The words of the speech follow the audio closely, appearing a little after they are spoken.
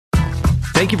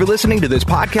Thank you for listening to this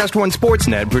Podcast One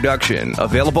Sportsnet production,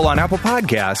 available on Apple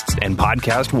Podcasts and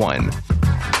Podcast One.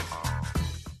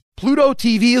 Pluto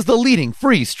TV is the leading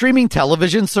free streaming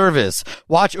television service.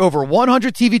 Watch over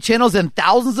 100 TV channels and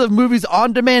thousands of movies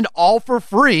on demand, all for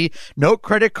free. No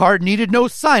credit card needed, no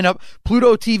sign up.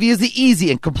 Pluto TV is the easy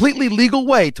and completely legal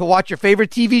way to watch your favorite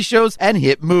TV shows and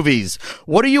hit movies.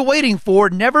 What are you waiting for?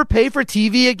 Never pay for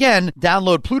TV again.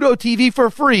 Download Pluto TV for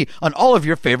free on all of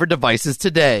your favorite devices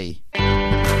today.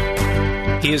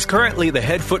 He is currently the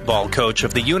head football coach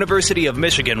of the University of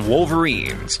Michigan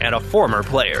Wolverines and a former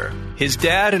player. His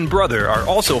dad and brother are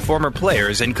also former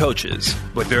players and coaches,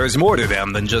 but there is more to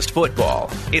them than just football.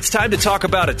 It's time to talk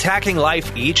about attacking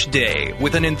life each day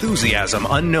with an enthusiasm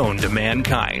unknown to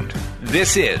mankind.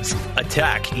 This is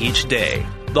Attack Each Day,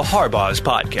 the Harbaughs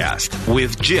podcast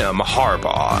with Jim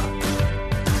Harbaugh.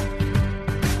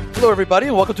 Hello, everybody,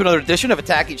 and welcome to another edition of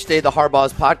Attack Each Day, the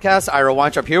Harbaughs podcast. Ira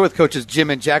Weintraub here with coaches Jim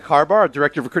and Jack Harbaugh. Our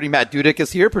director of recruiting, Matt Dudek,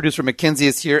 is here. Producer McKenzie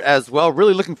is here as well.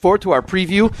 Really looking forward to our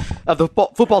preview of the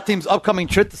football team's upcoming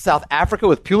trip to South Africa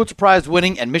with Pulitzer Prize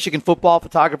winning and Michigan football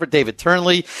photographer David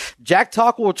Turnley. Jack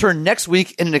Talk will return next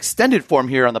week in an extended form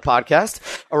here on the podcast.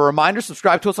 A reminder,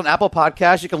 subscribe to us on Apple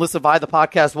Podcasts. You can listen via the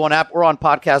Podcast One app or on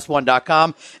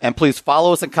podcastone.com. And please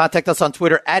follow us and contact us on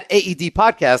Twitter at AED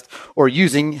Podcast or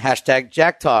using hashtag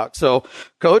Jack Talk. So,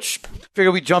 Coach,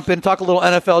 figure we jump in and talk a little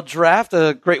NFL draft.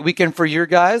 A great weekend for your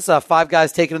guys. 5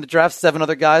 guys taken in the draft, 7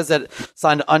 other guys that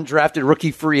signed undrafted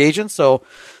rookie free agents. So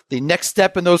the next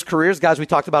step in those careers, guys we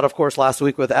talked about, of course, last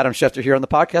week with Adam Schefter here on the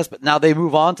podcast, but now they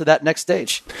move on to that next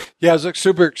stage. Yeah, it was a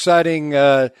super exciting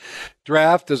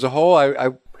draft as a whole. I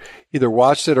either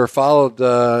watched it or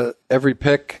followed every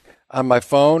pick on my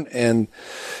phone, and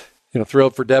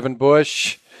thrilled for Devin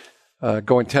Bush.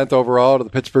 Going 10th overall to the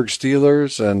Pittsburgh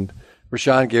Steelers, and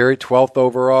Rashawn Gary 12th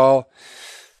overall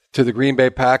to the Green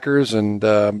Bay Packers, and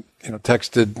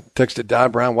texted Don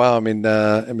Brown. Wow, I mean,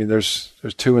 there's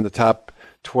 2 in the top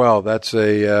 12. That's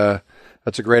a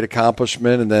great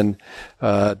accomplishment. And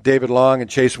then David Long and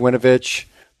Chase Winovich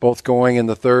both going in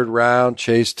the 3rd round.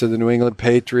 Chase to the New England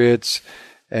Patriots,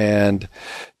 and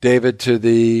David to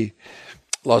the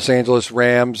Los Angeles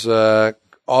Rams.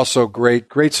 Also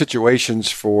great situations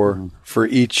for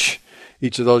each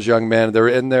of those young men.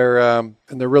 They're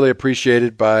really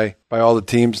appreciated by all the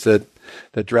teams that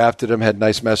drafted them. Had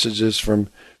nice messages from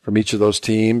each of those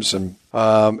teams, and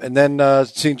then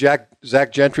seeing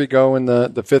Zach Gentry go in the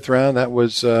 5th round, that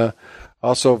was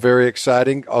also very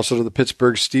exciting. Also to the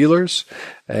Pittsburgh Steelers,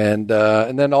 and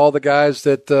then all the guys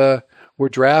that were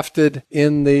drafted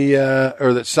in the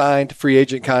or that signed free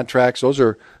agent contracts.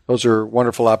 Those are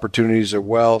wonderful opportunities as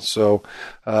well. So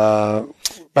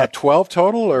about 12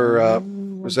 total, or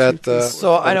was that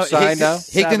so I know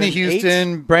Higdon to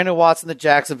Houston, Brandon Watson to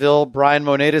Jacksonville, Brian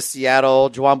Monet to Seattle,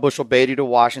 Juwan Bushell-Beatty to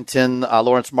Washington,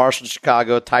 Lawrence Marshall to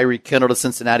Chicago, Tyreek Kindle to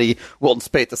Cincinnati, Wilton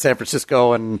Speight to San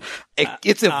Francisco, and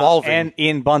it's evolving. And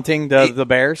Ian Bunting the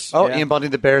Bears. Oh, yeah. Ian Bunting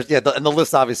the Bears. Yeah, and the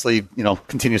list obviously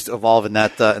continues to evolve in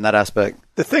that aspect.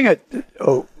 The thing that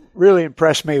really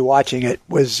impressed me watching it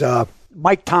was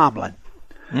Mike Tomlin.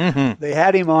 Mm-hmm. They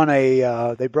had him on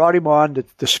they brought him on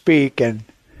to speak, and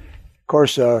of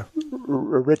course,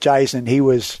 Rich Eisen, he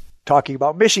was talking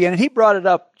about Michigan, and he brought it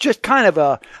up just kind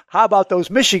of how about those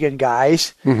Michigan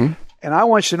guys? Mm-hmm. And I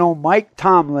want you to know Mike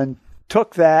Tomlin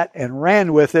took that and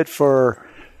ran with it for,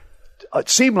 it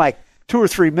seemed like 2 or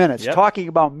 3 minutes, talking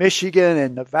about Michigan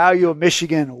and the value of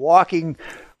Michigan,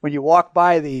 when you walk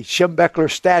by the Schembechler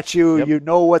statue, you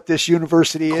know what this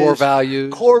university is. Core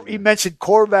values. He mentioned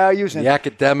core values. And the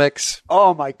academics.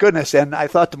 Oh, my goodness. And I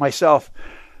thought to myself,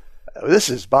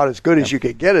 this is about as good as you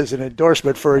could get as an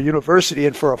endorsement for a university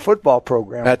and for a football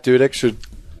program. Matt Dudek should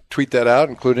tweet that out,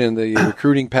 including in the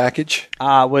recruiting package.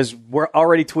 We're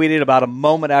already tweeted about a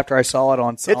moment after I saw it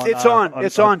on It's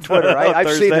on Twitter.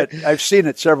 I've seen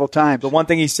it several times. The one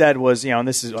thing he said was, and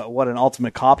this is what an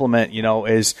ultimate compliment,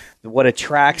 is what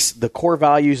attracts the core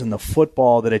values in the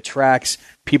football that attracts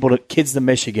kids to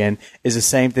Michigan is the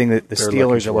same thing that the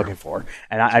Steelers are looking for.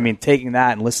 And I mean, taking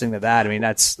that and listening to that,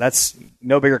 that's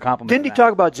no bigger compliment. Didn't he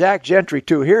talk about Zach Gentry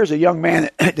too? Here's a young man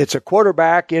that's a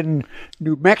quarterback in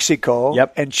New Mexico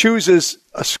and chooses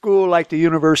a school like the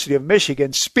University of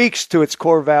Michigan, speaks to its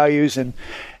core values and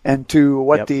to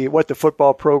what the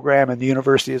football program and the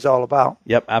university is all about.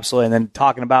 Yep, absolutely. And then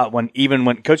talking about when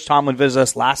Coach Tomlin visited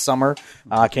us last summer,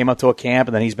 came up to a camp,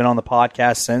 and then he's been on the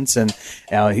podcast since. And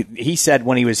he said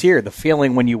when he was here, the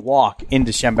feeling when you walk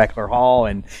into Schembechler Hall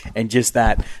and just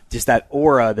that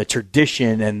aura, the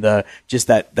tradition, and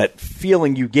that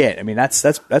feeling you get. I mean,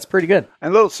 that's pretty good.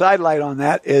 And a little sidelight on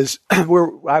that is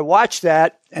I watched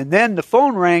that. And then the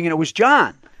phone rang, and it was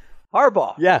John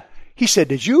Harbaugh. Yeah. He said,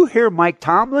 "Did you hear Mike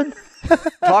Tomlin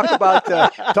talk about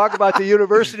the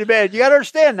university, man? You got to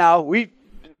understand now.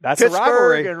 That's Pittsburgh a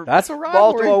rivalry. and That's a rivalry.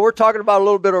 Baltimore. We're talking about a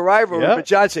little bit of rivalry." Yep. But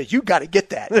John said, "You got to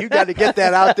get that. You got to get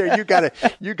that out there. You got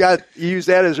to use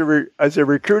that as a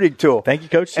recruiting tool." Thank you,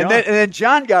 Coach John. And then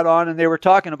John got on, and they were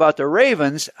talking about the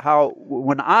Ravens. How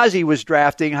when Ozzie was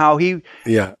drafting, how he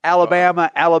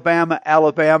Alabama,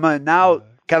 and now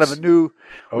kind of a new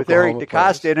with Eric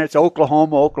DeCosta in it. It's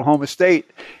Oklahoma State.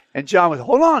 And John was,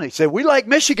 hold on. He said, we like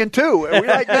Michigan, too. We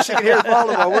like Michigan here in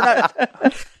Baltimore. We're not.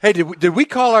 Hey, did we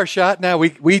call our shot now?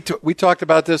 We talked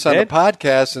about this on the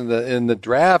podcast in the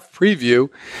draft preview.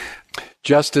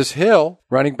 Justice Hill,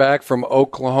 running back from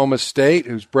Oklahoma State,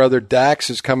 whose brother Dax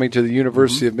is coming to the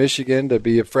University of Michigan to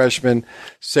be a freshman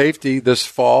safety this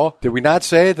fall. Did we not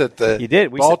say that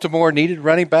Baltimore needed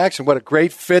running backs, and what a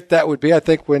great fit that would be? I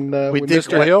think when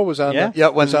Mr. Hill was on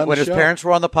when his parents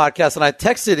were on the podcast, and I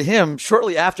texted him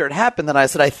shortly after it happened, and I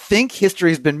said, I think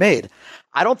history's been made.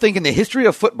 I don't think in the history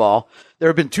of football there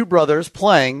have been two brothers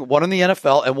playing, one in the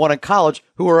NFL and one in college,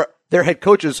 who are their head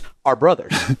coaches are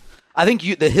brothers. I think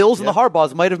the Hills and the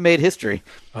Harbaughs might have made history.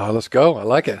 Oh, let's go. I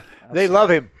like it. They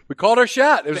love him. We called our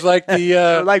shot. It was like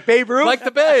the like Babe Ruth, like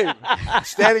the Babe,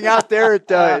 standing out there at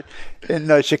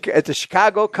the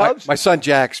Chicago Cubs. My son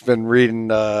Jack's been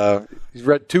reading. He's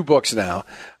read 2 books now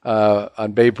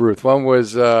on Babe Ruth. One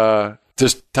was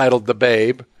just titled "The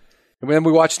Babe," and then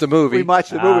we watched the movie. We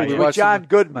watched the movie with John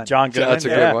Goodman. That's a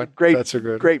good one.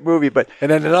 Great movie. But and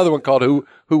then another one called "Who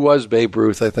Was Babe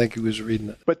Ruth?" I think he was reading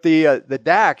it. But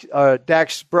the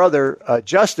Dax's brother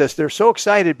Justice, they're so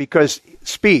excited because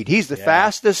speed. He's the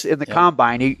fastest in the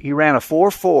combine. He ran a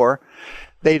 4.4.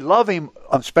 They love him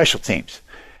on special teams.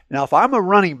 Now, if I'm a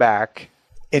running back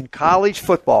in college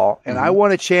football and I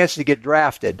want a chance to get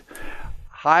drafted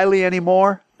highly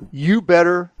anymore, you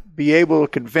better be able to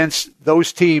convince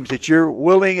those teams that you're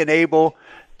willing and able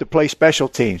to play special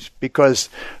teams, because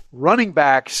running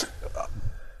backs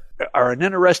are an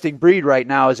interesting breed right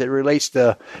now as it relates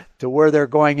to where they're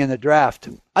going in the draft.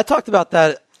 I talked about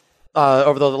that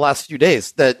over the last few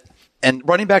days, and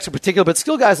running backs in particular, but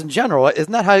skill guys in general.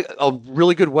 Isn't that how a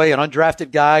really good way an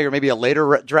undrafted guy or maybe a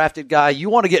later drafted guy, you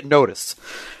want to get noticed?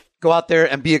 Go out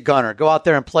there and be a gunner. Go out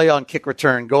there and play on kick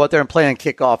return. Go out there and play on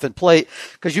kickoff and play,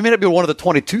 because you may not be one of the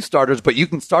 22 starters, but you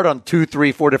can start on 2,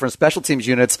 3, 4 different special teams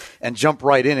units and jump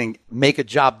right in and make a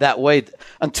job that way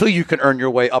until you can earn your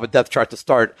way up a depth chart to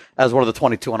start as one of the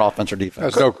 22 on offense or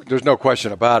defense. There's no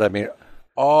question about it. I mean,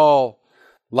 all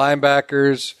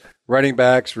linebackers, running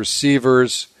backs,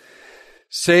 receivers,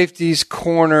 safeties,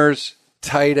 corners,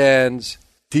 tight ends,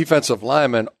 defensive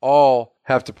linemen all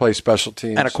have to play special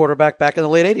teams. And a quarterback back in the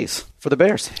late 80s for the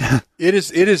Bears. It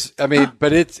is. I mean,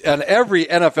 but it's on every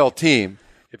NFL team.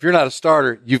 If you're not a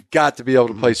starter, you've got to be able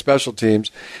to play special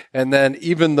teams. And then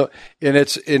if the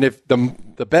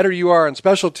better you are on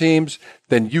special teams,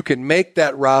 then you can make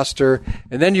that roster,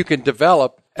 and then you can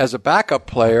develop as a backup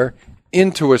player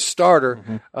into a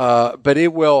starter. But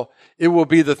it will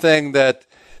be the thing that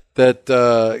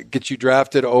gets you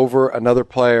drafted over another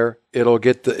player.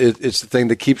 It's the thing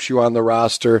that keeps you on the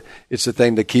roster. It's the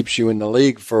thing that keeps you in the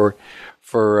league for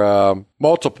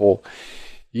multiple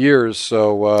years.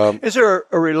 So, is there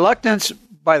a reluctance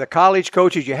by the college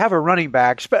coaches? You have a running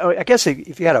back. I guess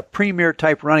if you had a premier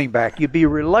type running back, you'd be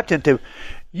reluctant to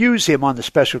use him on the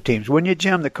special teams, wouldn't you,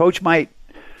 Jim? The coach might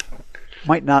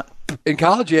not. In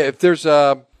college, if there's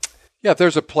a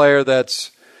player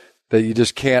that you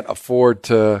just can't afford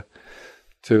to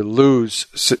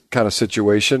lose kind of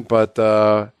situation,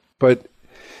 but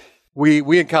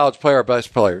we in college play our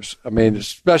best players. I mean,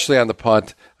 especially on the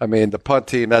punt. I mean, the punt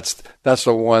team, that's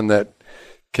the one that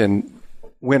can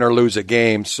win or lose a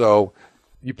game. So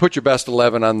you put your best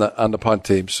 11 on the punt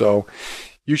team. So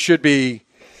you should be,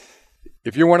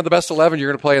 if you're one of the best 11, you're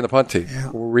going to play in the punt team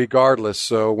regardless.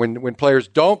 So when players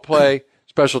don't play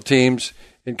special teams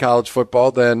in college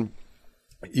football, then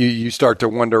you start to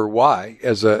wonder why.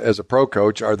 As a pro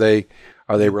coach, are they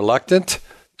reluctant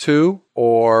to,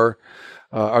 or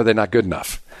are they not good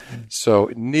enough?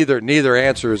 So neither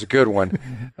answer is a good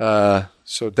one.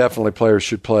 So definitely players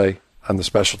should play on the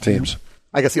special teams.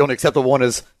 I guess the only acceptable one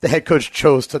is the head coach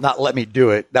chose to not let me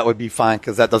do it. That would be fine,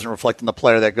 because that doesn't reflect on the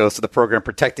player. That goes to the program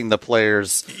protecting the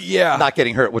players, not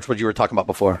getting hurt, which was what you were talking about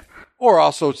before. Or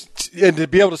also, and to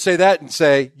be able to say that and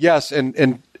say yes,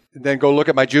 and then go look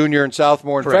at my junior and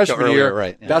sophomore and freshman year.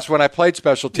 Right, yeah. That's when I played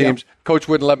special teams. Coach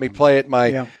wouldn't let me play it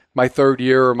my third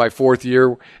year or my fourth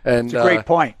year. And it's a great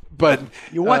point. But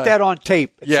You want that on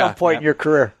tape at some point in your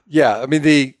career. Yeah, I mean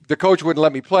the coach wouldn't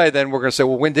let me play. Then we're going to say,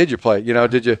 well, when did you play?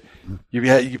 Did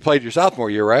you played your sophomore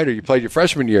year, right, or you played your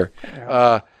freshman year?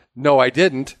 No, I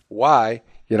didn't. Why?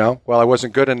 Well, I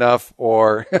wasn't good enough,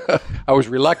 or I was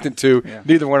reluctant to. Yeah.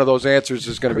 Neither one of those answers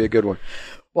is going to be a good one.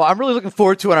 Well, I'm really looking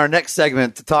forward to in our next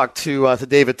segment to talk to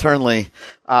David Turnley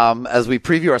as we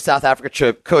preview our South Africa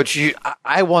trip. Coach,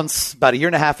 I once, about a year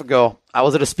and a half ago, I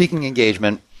was at a speaking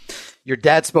engagement. Your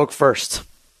dad spoke first.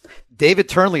 David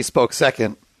Turnley spoke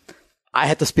second. I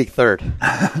had to speak third.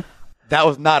 That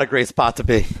was not a great spot to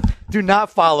be. Do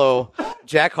not follow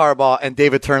Jack Harbaugh and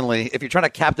David Turnley if you're trying to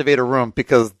captivate a room,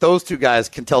 because those two guys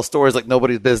can tell stories like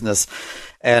nobody's business.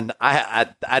 And I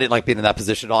didn't like being in that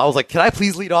position at all. I was like, can I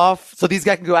please lead off so these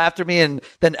guys can go after me and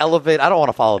then elevate? I don't want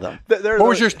to follow them.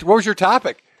 What was your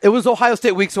topic? It was Ohio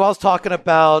State week, so I was talking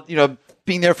about,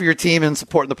 being there for your team and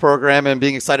supporting the program and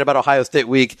being excited about Ohio State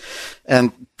week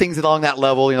and things along that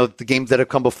level, the games that have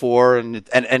come before, and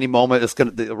at any moment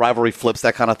the rivalry flips,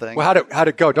 that kind of thing. Well, how'd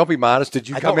it go? Don't be modest. Did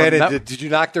you come in and did you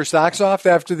knock their socks off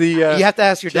after the you have to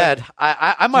ask your dad.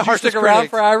 I'm my heart stick around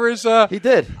for Ira's He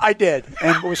did. I did,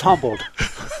 and was humbled.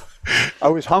 I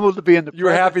was humbled to be in the. You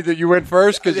were happy that you went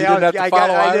first because you didn't have to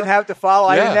follow. I didn't have to follow.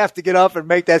 I didn't have to get up and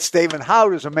make that statement. How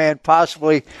does a man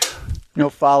possibly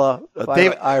follow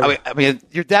David? I mean,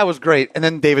 your dad was great, and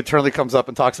then David Turnley comes up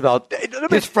and talks about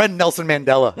his friend Nelson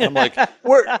Mandela. I'm like,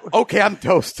 okay, I'm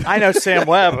toast. I know Sam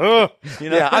Webb.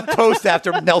 Yeah, I'm toast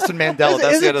after Nelson Mandela.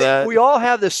 That's the end of that. We all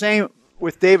have the same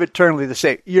with David Turnley. The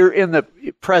same. You're in the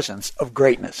presence of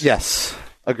greatness. Yes.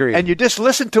 Agreed. And you just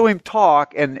listen to him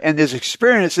talk and his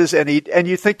experiences, and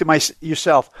you think to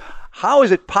yourself, how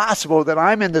is it possible that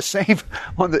I'm in the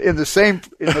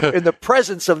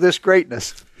presence of this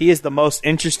greatness? He is the most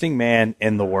interesting man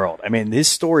in the world. I mean, his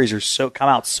stories come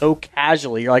out so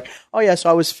casually. You're like, oh yeah, so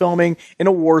I was filming in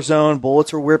a war zone,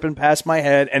 bullets were whipping past my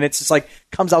head, and it's just like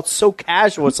comes out so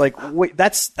casual. It's like, wait,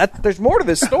 there's more to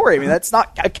this story. I mean, that's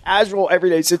not a casual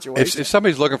everyday situation. If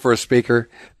somebody's looking for a speaker,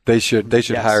 they should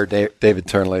hire David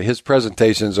Turnley. His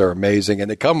presentations are amazing,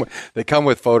 and they come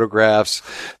with photographs.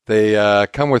 They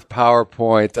come with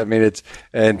PowerPoint. I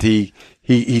mean,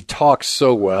 he talks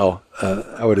so well.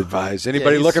 I would advise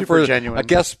anybody looking for a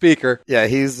guest speaker. Yeah,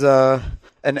 he's and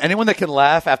anyone that can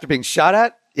laugh after being shot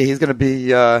at. He's going to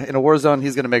be in a war zone.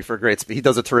 He's going to make for a great speech. He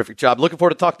does a terrific job. Looking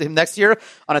forward to talking to him next year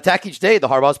on Attack Each Day, the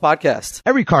Harbaughs podcast.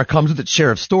 Every car comes with its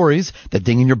share of stories. The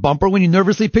ding in your bumper when you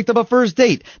nervously picked up a first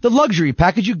date, the luxury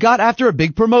package you got after a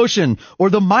big promotion, or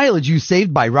the mileage you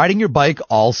saved by riding your bike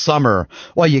all summer.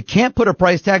 While you can't put a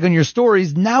price tag on your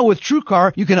stories, now with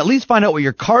TrueCar, you can at least find out what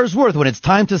your car's worth when it's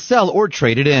time to sell or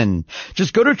trade it in.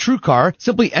 Just go to TrueCar,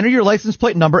 simply enter your license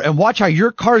plate number, and watch how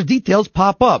your car's details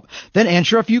pop up. Then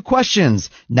answer a few questions.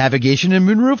 Navigation and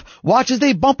moonroof? Watch as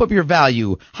they bump up your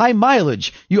value. High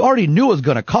mileage? You already knew it was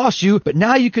going to cost you, but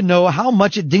now you can know how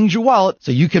much it dings your wallet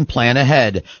so you can plan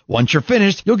ahead. Once you're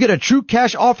finished, you'll get a true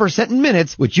cash offer sent in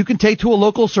minutes, which you can take to a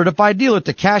local certified dealer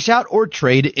to cash out or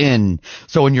trade in.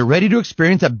 So when you're ready to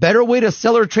experience a better way to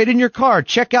sell or trade in your car,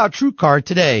 check out TrueCar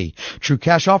today. True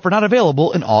cash offer not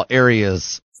available in all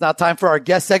areas. Now time for our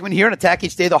guest segment here on Attack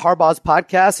Each Day, the Harbaughs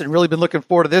podcast, and really been looking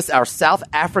forward to this, our South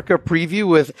Africa preview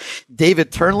with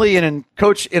David Turnley, and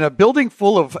Coach, in a building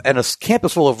full of, and a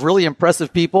campus full of really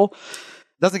impressive people.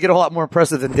 Doesn't get a whole lot more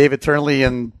impressive than David Turnley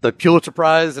and the Pulitzer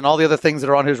Prize and all the other things that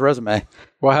are on his resume.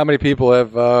 Well, how many people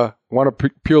have won a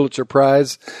Pulitzer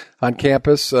Prize on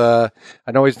campus? I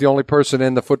know he's the only person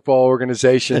in the football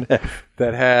organization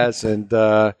that has, and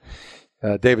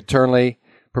David Turnley,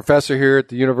 professor here at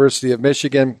the University of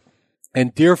Michigan,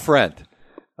 and dear friend,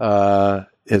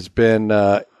 has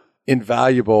been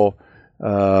invaluable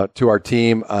to our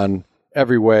team on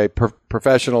every way,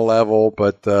 professional level,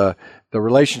 but the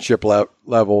relationship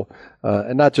level,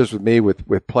 and not just with me,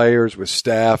 with players, with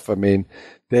staff. I mean,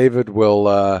 David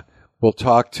will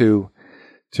talk to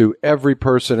every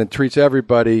person and treats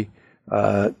everybody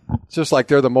just like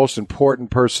they're the most important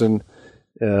person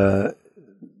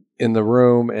in the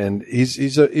room, and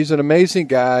he's an amazing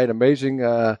guy, an amazing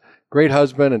great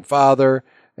husband and father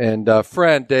and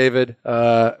friend. David,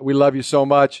 we love you so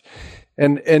much,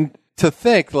 and to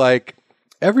think like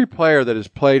every player that has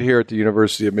played here at the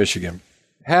University of Michigan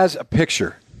has a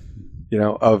picture,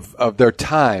 of their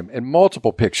time, and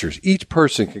multiple pictures. Each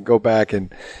person can go back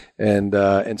and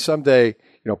someday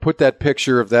put that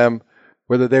picture of them,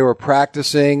 whether they were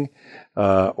practicing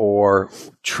or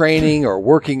training or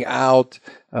working out.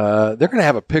 They're going to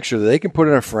have a picture that they can put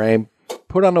in a frame,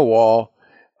 put on the wall,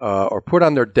 or put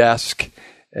on their desk,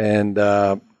 and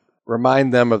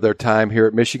remind them of their time here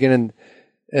at Michigan.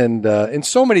 in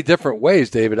so many different ways,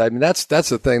 David. I mean, that's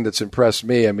the thing that's impressed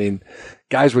me. I mean,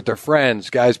 guys with their friends,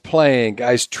 guys playing,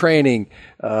 guys training,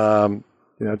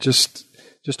 just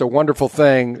a wonderful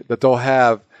thing that they'll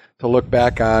have to look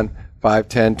back on 5,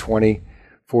 10, 20,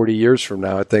 40 years from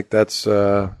now. I think that's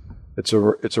it's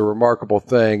a remarkable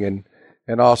thing,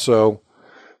 and also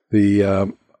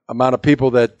the amount of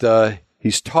people that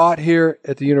he's taught here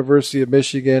at the University of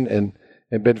Michigan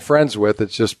and been friends with.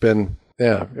 It's just been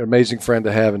an amazing friend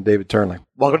to have in David Turnley.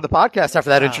 Welcome to the podcast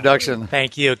after that introduction.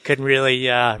 Thank you. Couldn't really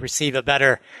receive a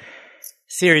better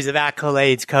series of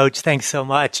accolades, Coach. Thanks so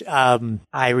much.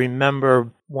 I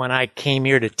remember when I came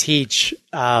here to teach.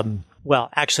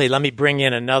 Actually, let me bring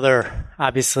in another,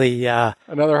 obviously.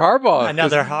 Another Harbaugh.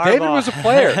 Another Harbaugh. David was a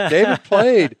player. David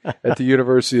played at the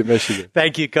University of Michigan.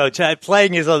 Thank you, Coach.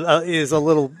 Playing is a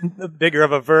little bigger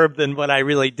of a verb than what I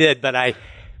really did, but I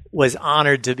was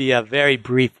honored to be a very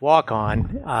brief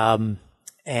walk-on.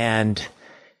 And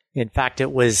in fact,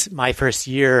 it was my first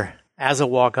year as a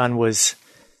walk-on was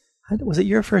it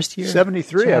your first year?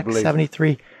 73, Jack, I believe.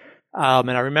 73.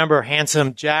 And I remember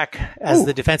handsome Jack as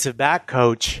the defensive back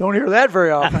coach. Don't hear that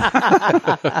very often.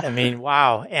 I mean,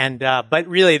 wow. And, but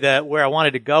really where I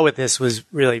wanted to go with this was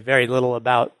really very little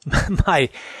about my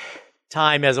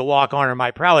time as a walk-on or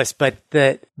my prowess, but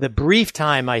the brief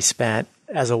time I spent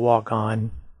as a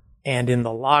walk-on and in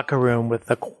the locker room with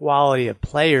the quality of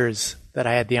players that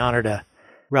I had the honor to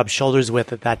rub shoulders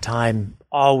with at that time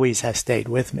always has stayed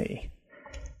with me.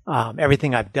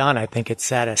 Everything I've done, I think it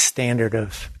set a standard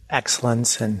of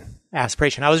excellence and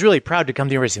aspiration. I was really proud to come to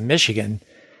the University of Michigan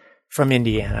from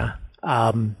Indiana.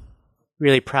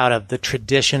 Really proud of the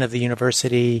tradition of the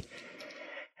university.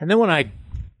 And then when I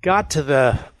got to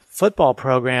the football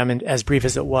program, and as brief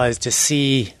as it was, to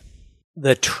see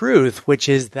the truth, which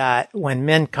is that when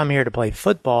men come here to play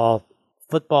football,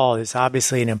 football is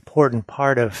obviously an important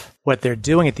part of what they're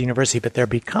doing at the university, but they're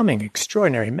becoming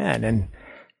extraordinary men. And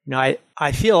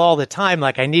I feel all the time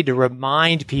like I need to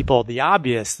remind people the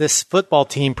obvious. This football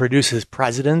team produces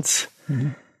presidents,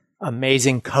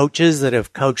 amazing coaches that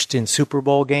have coached in Super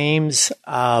Bowl games,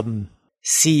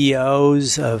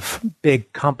 CEOs of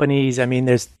big companies. I mean,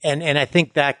 and I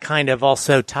think that kind of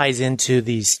also ties into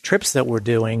these trips that we're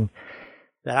doing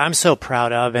that I'm so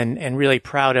proud of and really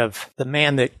proud of the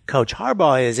man that Coach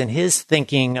Harbaugh is and his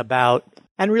thinking about,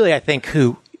 and really I think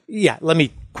let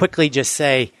me quickly just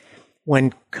say,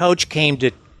 when Coach came to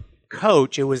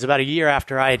coach, it was about a year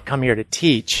after I had come here to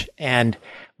teach, and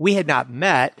we had not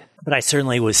met, but I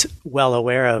certainly was well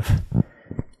aware of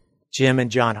Jim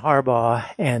and John Harbaugh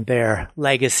and their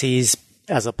legacies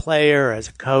as a player, as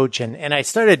a coach, and I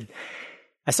started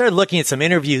looking at some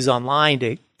interviews online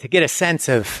to get a sense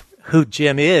of who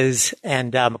Jim is,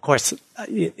 and of course,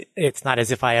 it's not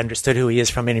as if I understood who he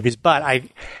is from interviews, but I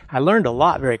learned a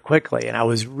lot very quickly, and I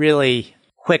was really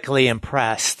quickly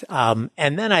impressed. And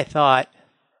then I thought,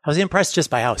 I was impressed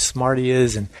just by how smart he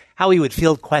is and how he would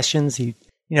field questions.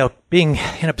 Being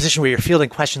in a position where you're fielding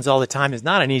questions all the time is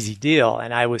not an easy deal.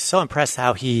 And I was so impressed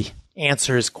how he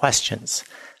answers questions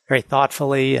very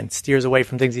thoughtfully and steers away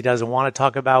from things he doesn't want to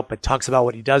talk about, but talks about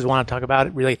what he does want to talk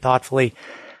about really thoughtfully.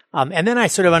 And then I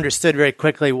sort of understood very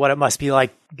quickly what it must be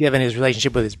like given his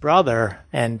relationship with his brother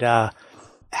and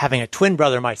having a twin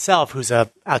brother myself who's an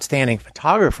outstanding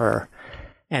photographer.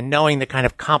 And knowing the kind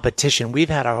of competition we've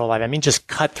had our whole life, I mean, just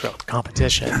cutthroat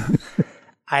competition.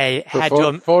 I had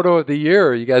photo of the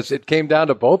year. You guys, it came down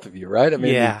to both of you, right? I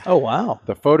mean, yeah. Oh, wow.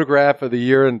 The photograph of the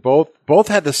year, and both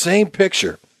had the same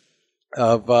picture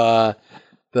of the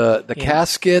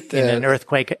casket in an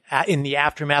earthquake in the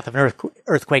aftermath of an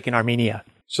earthquake in Armenia.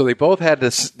 So they both had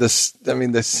this. I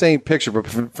mean, the same picture, but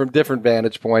from different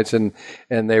vantage points, and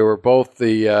they were both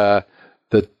the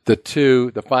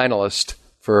finalists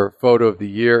for photo of the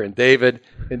year, and David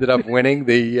ended up winning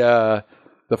the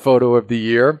photo of the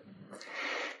year.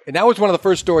 And that was one of the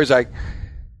first stories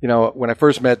when I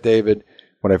first met David,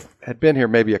 when I had been here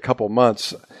maybe a couple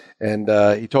months, and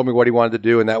he told me what he wanted to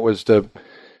do, and that was to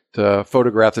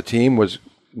photograph the team.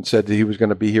 And said that he was going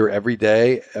to be here every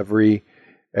day,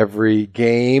 every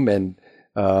game. And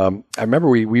I remember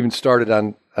we even started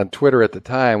on Twitter at the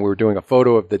time. We were doing a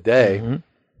photo of the day. Mm-hmm.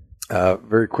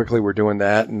 Very quickly, we're doing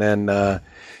that, and then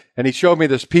and he showed me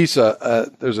this piece.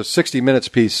 There's a 60 Minutes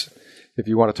piece, if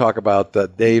you want to talk about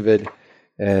David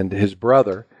and his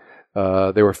brother.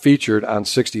 They were featured on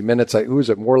 60 Minutes. Who was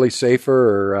it? Morley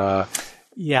Safer or?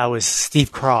 Yeah, it was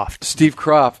Steve Croft. Steve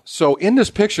Croft. So in this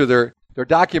picture, they're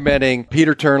documenting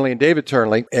Peter Turnley and David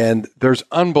Turnley, and there's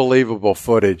unbelievable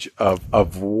footage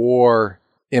of war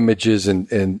images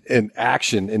and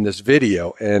action in this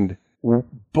video, and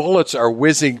bullets are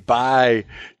whizzing by,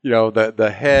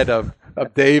 the head of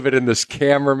David and this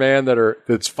cameraman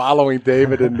that's following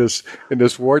David in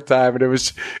this wartime, and it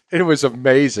was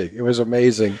amazing. It was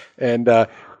amazing. And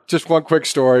just one quick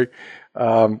story.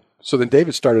 So then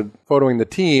David started photoing the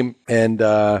team,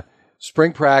 and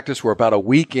spring practice, we're about a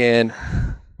week in.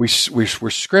 We're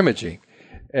scrimmaging,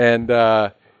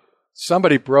 and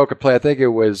somebody broke a play. I think it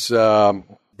was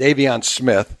Davion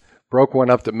Smith. Broke one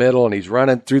up the middle, and he's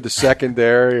running through the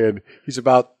secondary, and he's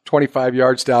about 25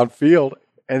 yards downfield.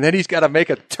 And then he's got to make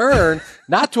a turn,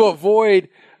 not to avoid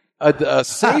a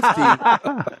safety,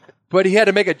 but he had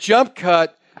to make a jump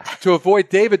cut to avoid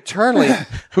David Turnley,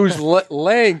 who's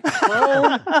laying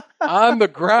prone on the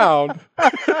ground,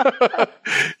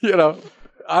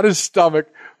 on his stomach,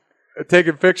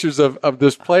 taking pictures of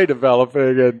this play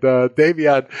developing, and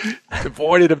Davion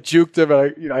avoided him, juked him,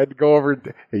 and I had to go over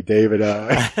and, hey, David.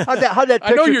 How'd that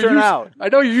picture turn out? I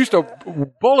know you're used to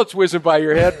bullets whizzing by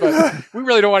your head, but we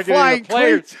really don't want to get into the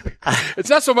players. It's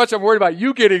not so much I'm worried about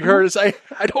you getting hurt as I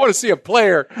don't want to see a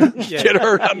player get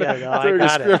hurt.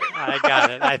 I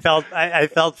got it. I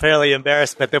felt fairly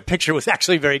embarrassed, but the picture was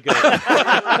actually very good.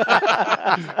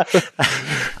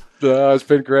 It's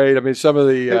been great. I mean, some of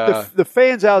the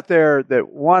fans out there that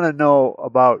want to know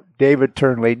about David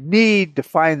Turnley need to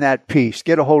find that piece.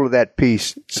 Get a hold of that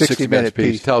piece. 60-minute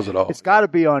piece tells it all. It's got to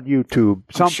be on YouTube.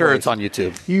 I'm sure it's on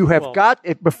YouTube. You have got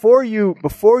it before you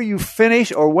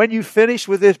finish, or when you finish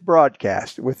with this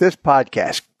broadcast, with this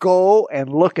podcast. Go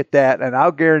and look at that, and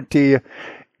I'll guarantee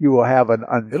you will have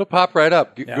it'll pop right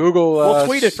up. Google. We'll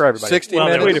tweet it for everybody. 60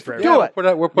 minutes. Tweet it for everybody. Do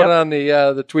it. We'll put it on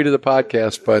the tweet of the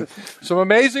podcast. But some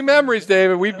amazing memories,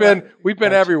 David. We've been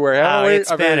everywhere, haven't we?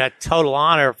 It's been a total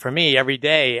honor for me every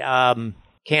day.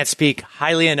 Can't speak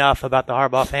highly enough about the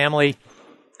Harbaugh family.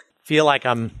 Feel like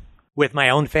I'm with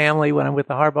my own family when I'm with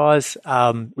the Harbaughs.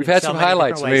 We've had some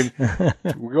highlights. I mean,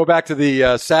 we go back to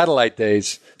the satellite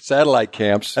days, satellite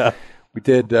camps. We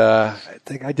did, I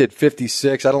think I did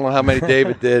 56. I don't know how many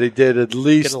David did. He did at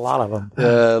least a lot of them.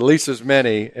 At least as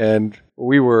many. And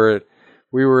we were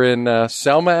in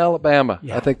Selma, Alabama.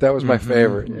 Yeah. I think that was my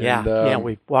favorite. Yeah, and,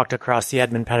 we walked across the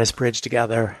Edmund Pettus Bridge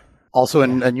together. Also,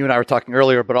 and you and I were talking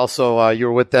earlier, but also you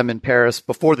were with them in Paris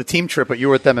before the team trip, but you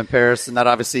were with them in Paris, and that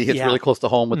obviously hits really close to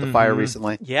home with the fire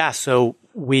recently. Yeah, so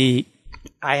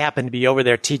I happened to be over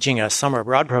there teaching a summer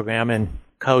abroad program, and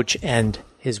Coach and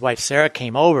his wife Sarah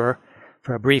came over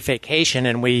for a brief vacation,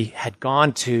 and we had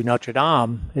gone to Notre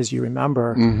Dame, as you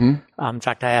remember. Mm-hmm. In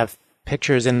fact, I have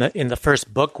pictures in the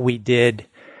first book we did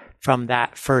from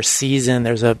that first season.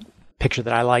 There's a picture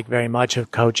that I like very much of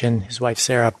Coach and his wife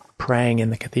Sarah praying in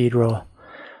the cathedral.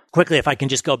 Quickly, if I can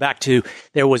just go back to,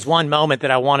 there was one moment that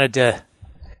I wanted to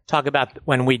talk about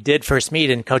when we did first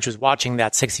meet, and Coach was watching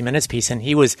that 60 Minutes piece, and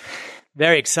he was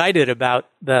very excited about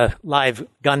the live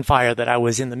gunfire that I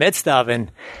was in the midst of,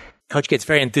 and Coach gets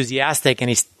very enthusiastic, and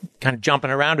he's kind of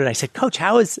jumping around. And I said, Coach,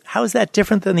 how is that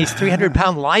different than these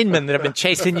 300-pound linemen that have been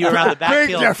chasing you around the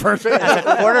backfield? Big difference. As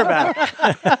a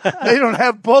quarterback. They don't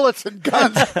have bullets and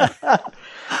guns.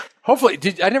 Hopefully,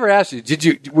 I never asked you.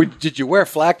 Did you wear a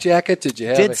flak jacket? Did you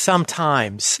have Did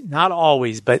sometimes, not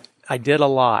always, but I did a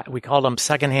lot. We called them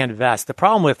secondhand vests. The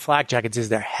problem with flak jackets is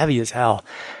they're heavy as hell.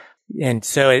 And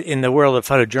so in the world of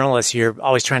photojournalists, you're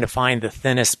always trying to find the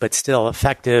thinnest but still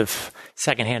effective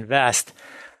secondhand vest.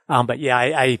 But yeah,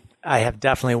 I have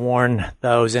definitely worn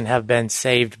those and have been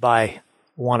saved by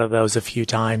one of those a few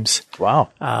times. Wow.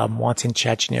 Once in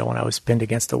Chechnya when I was pinned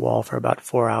against a wall for about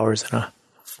 4 hours in a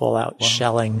full-out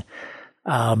shelling.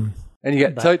 And you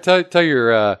got tell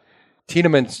your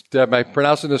Tiananmen. Am I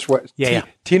pronouncing this right? Yeah.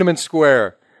 Tiananmen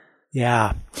Square.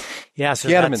 Yeah. So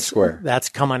Tiananmen Square. That's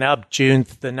coming up.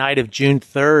 The night of June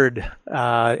 3rd,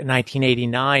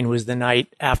 1989 was the night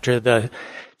after the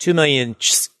 2 million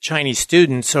Chinese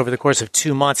students over the course of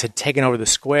 2 months had taken over the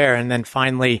square. And then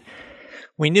finally,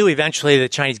 we knew eventually the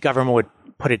Chinese government would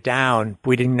put it down.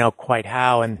 We didn't know quite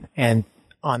how. And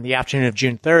on the afternoon of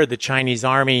June 3rd, the Chinese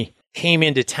army came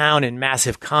into town in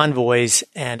massive convoys,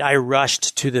 and I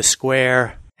rushed to the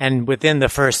square. And within the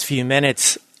first few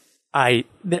minutes,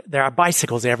 there are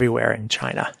bicycles everywhere in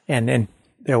China, and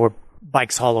there were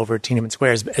bikes all over Tiananmen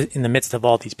Squares in the midst of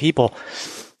all these people.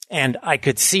 And I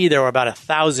could see there were about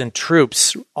 1,000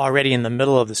 troops already in the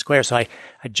middle of the square. So I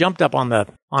jumped up on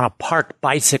a parked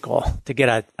bicycle to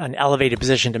get an elevated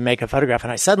position to make a photograph.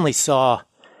 And I suddenly saw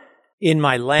in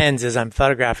my lens as I'm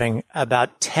photographing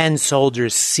about 10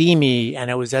 soldiers see me,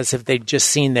 and it was as if they'd just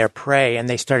seen their prey, and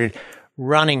they started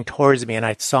running towards me, and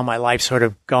I saw my life sort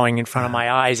of going in front of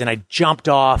my eyes, and I jumped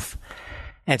off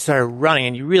and started running.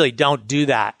 And you really don't do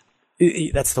that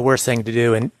that's the worst thing to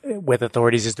do and with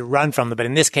authorities is to run from them. But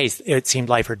in this case, it seemed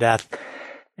life or death.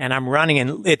 And I'm running,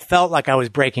 and it felt like I was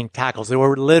breaking tackles. There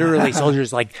were literally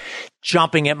soldiers like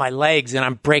jumping at my legs, and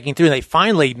I'm breaking through. They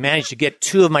finally managed to get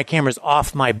 2 of my cameras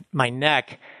off my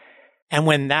neck. And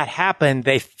when that happened,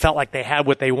 they felt like they had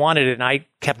what they wanted, and I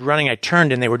kept running. I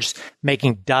turned, and they were just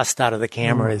making dust out of the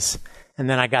cameras. And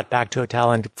then I got back to a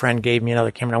hotel, and a friend gave me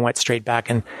another camera, and I went straight back.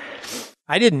 And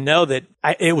I didn't know that.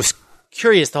 It was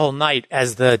curious the whole night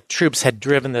as the troops had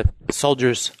driven the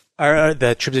soldiers, or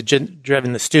the troops had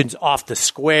driven the students off the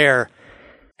square,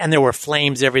 and there were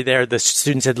flames everywhere. The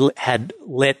students had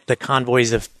lit the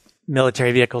convoys of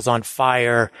military vehicles on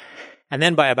fire. And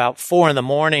then by about 4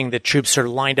 a.m, the troops sort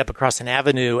of lined up across an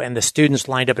avenue, and the students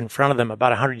lined up in front of them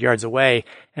about 100 yards away.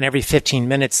 And every 15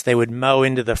 minutes, they would mow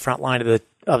into the front line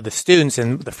of the students,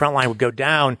 and the front line would go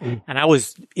down. And I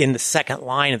was in the second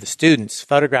line of the students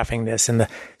photographing this, and the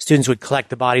students would collect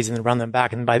the bodies and then run them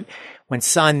back. And when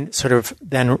sun sort of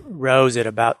then rose at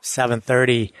about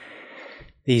 7:30,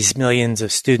 these millions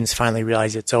of students finally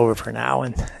realized it's over for now.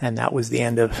 And that was the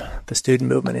end of the student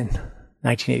movement in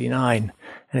 1989.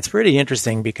 And it's pretty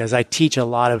interesting because I teach a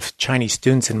lot of Chinese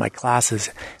students in my classes.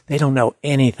 They don't know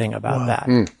anything about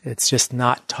that. It's just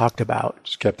not talked about.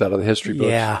 Just kept out of the history books.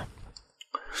 Yeah.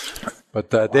 But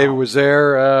David was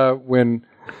there when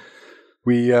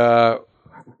we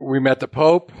met the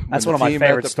Pope. That's one of my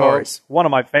favorite stories. One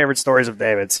of my favorite stories of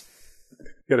David's.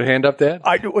 Got a hand up, Dad?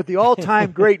 The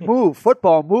all-time great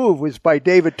football move, was by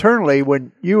David Turnley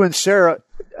when you and Sarah,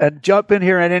 and jump in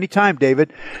here at any time,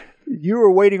 David. You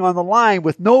were waiting on the line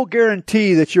with no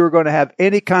guarantee that you were going to have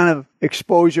any kind of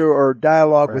exposure or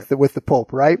dialogue with the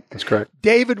Pope, right? That's correct.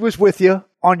 David was with you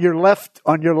on your left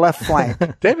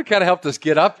flank. David kind of helped us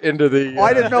get up into the.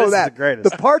 I didn't know that.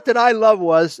 The part that I love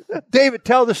was, David,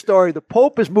 tell the story. The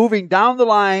Pope is moving down the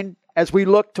line as we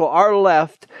look to our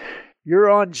left. You're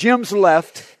on Jim's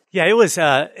left. Yeah, it was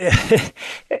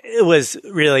it was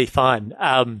really fun.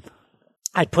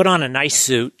 I put on a nice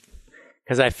suit,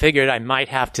 because I figured I might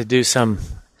have to do some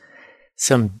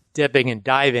dipping and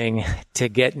diving to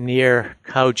get near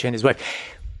Coach and his wife.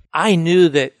 I knew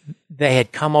that they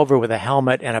had come over with a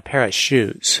helmet and a pair of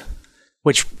shoes,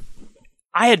 which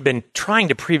I had been trying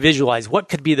to pre-visualize what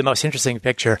could be the most interesting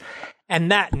picture,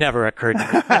 and that never occurred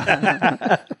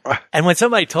to me. And when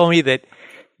somebody told me that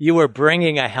you were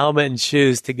bringing a helmet and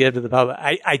shoes to give to the public,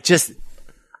 I just,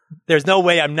 there's no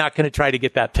way I'm not going to try to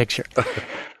get that picture.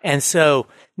 And so,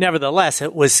 nevertheless,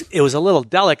 it was a little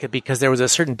delicate because there was a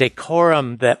certain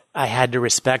decorum that I had to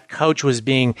respect. Coach was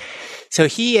so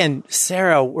he and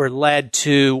Sarah were led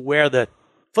to where the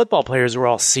football players were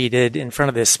all seated in front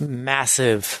of this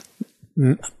massive,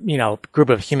 group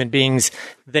of human beings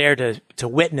there to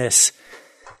witness.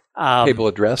 Papal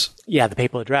address? Yeah, the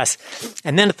papal address.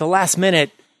 And then at the last minute,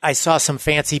 I saw some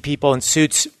fancy people in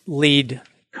suits lead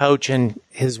Coach and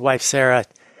his wife, Sarah,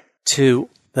 to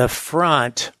the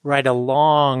front, right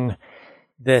along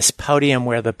this podium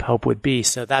where the Pope would be.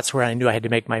 So that's where I knew I had to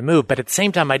make my move. But at the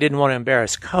same time, I didn't want to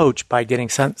embarrass Coach by getting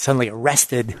suddenly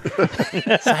arrested.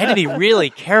 So I had to be really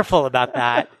careful about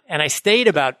that. And I stayed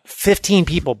about 15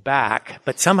 people back,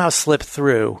 but somehow slipped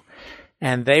through.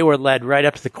 And they were led right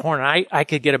up to the corner. I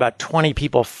could get about 20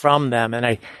 people from them.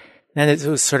 And then it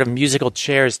was sort of musical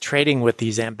chairs trading with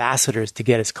these ambassadors to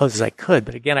get as close as I could.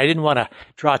 But again, I didn't want to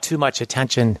draw too much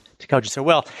attention to Coach. So,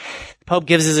 the Pope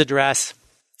gives his address,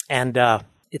 and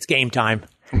it's game time.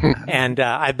 And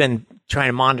I've been trying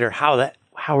to monitor how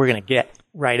we're going to get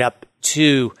right up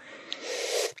to,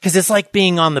 because it's like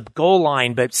being on the goal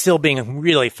line, but still being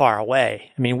really far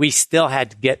away. I mean, we still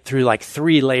had to get through like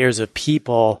 3 layers of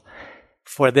people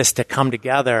for this to come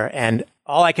together. And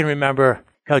all I can remember,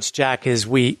 Coach Jack, is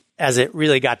as it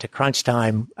really got to crunch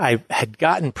time, I had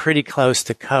gotten pretty close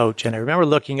to Coach. And I remember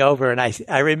looking over, and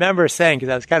I remember saying, because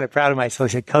I was kind of proud of myself,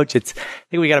 I said, Coach, I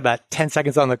think we got about 10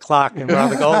 seconds on the clock and we're on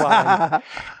the goal line.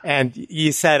 And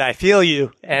you said, I feel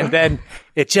you. And then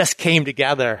it just came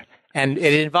together. And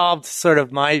it involved sort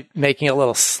of my making a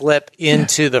little slip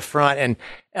into the front and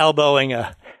elbowing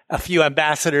a few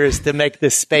ambassadors to make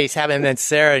this space happen. And then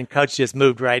Sarah and Coach just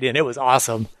moved right in. It was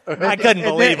awesome. I couldn't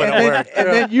believe when it worked. And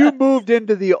then you moved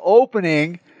into the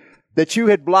opening that you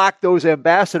had blocked those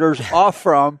ambassadors off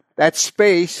from, that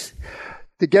space,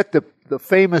 to get the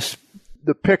famous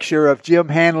picture of Jim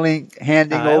handing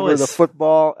over the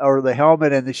football or the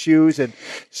helmet and the shoes, and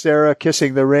Sarah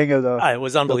kissing the ring of the it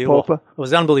was unbelievable. The Pope. It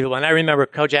was unbelievable. And I remember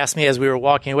Coach asked me as we were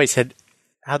walking away, he said,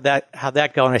 how'd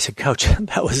that go? And I said, Coach,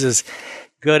 that was as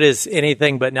good as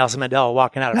anything but Nelson Mandela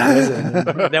walking out of prison.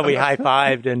 And then we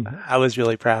high-fived, and I was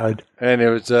really proud. And it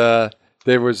was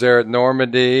David was there at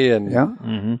Normandy, and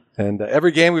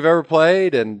every game we've ever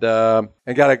played, and got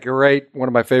a great. One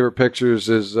of my favorite pictures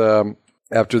is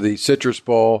after the Citrus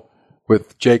Bowl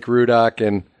with Jake Rudock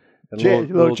and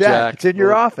little Jack. It's in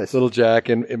your office. Little Jack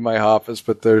in my office.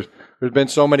 But there's been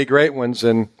so many great ones,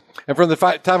 and from the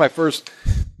time I first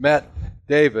met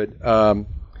David,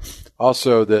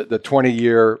 also the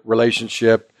 20-year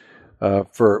relationship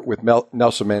with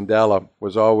Nelson Mandela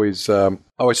was always some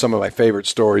of my favorite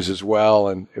stories as well,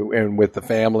 and with the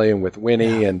family and with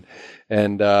Winnie, and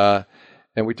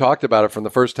we talked about it from the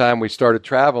first time we started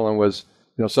traveling. Was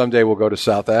someday we'll go to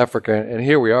South Africa, and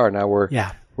here we are now.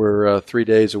 We're 3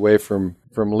 days away from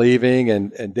leaving,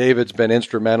 and David's been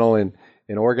instrumental in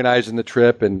organizing the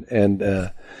trip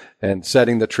and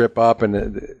setting the trip up, and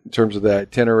in terms of the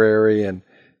itinerary and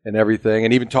everything,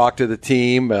 and even talked to the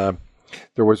team.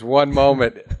 There was one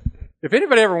moment. If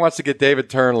anybody ever wants to get David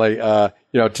Turnley,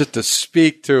 just to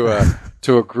speak to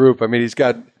a group, I mean, he's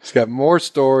got more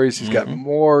stories, he's got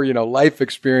more life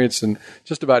experience than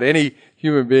just about any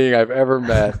human being I've ever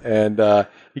met, and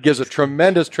he gives a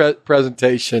tremendous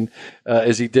presentation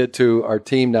as he did to our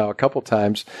team now a couple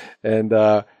times. And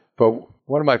but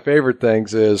one of my favorite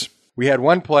things is we had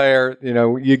one player.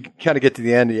 You kind of get to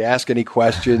the end, you ask any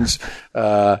questions,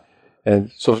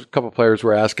 and so a couple players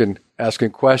were asking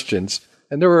questions.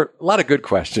 And there were a lot of good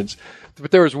questions,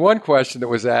 but there was one question that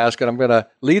was asked, and I'm going to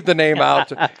leave the name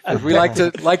out, as we like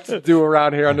to do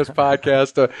around here on this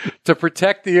podcast, to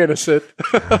protect the innocent.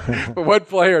 But one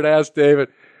player had asked David,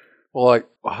 well,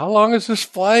 how long is this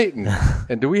flight,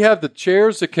 and do we have the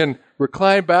chairs that can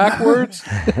recline backwards?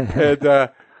 And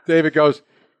David goes,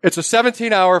 it's a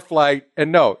 17-hour flight,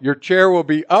 and no, your chair will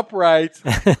be upright,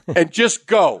 and just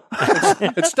go.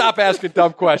 And stop asking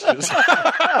dumb questions.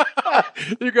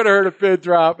 You're going to hear a pin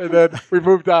drop, and then we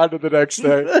moved on to the next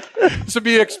thing. This will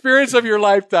be an experience of your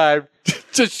lifetime.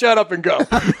 Just shut up and go.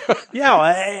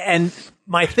 And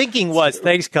my thinking was,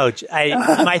 thanks, Coach.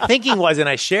 My thinking was, and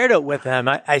I shared it with him,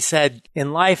 I said,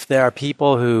 in life, there are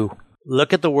people who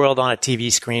look at the world on a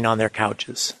TV screen on their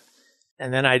couches.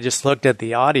 And then I just looked at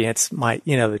the audience,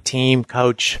 the team,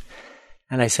 coach,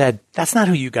 and I said, that's not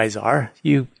who you guys are.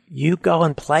 You go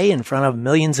and play in front of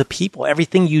millions of people.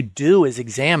 Everything you do is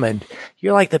examined.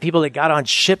 You're like the people that got on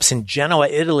ships in Genoa,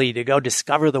 Italy to go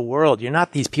discover the world. You're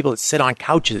not these people that sit on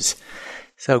couches.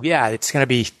 So, it's going to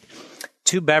be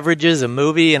 2 beverages, a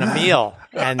movie, and a meal,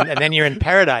 and then you're in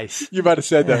paradise. You might have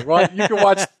said that. Well, you can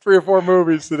watch 3 or 4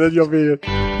 movies, and then you'll be in.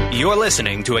 You're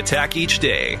listening to Attack Each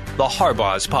Day, the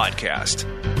Harbaughs podcast.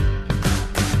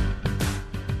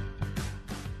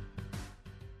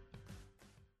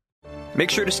 Make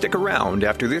sure to stick around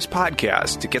after this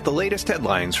podcast to get the latest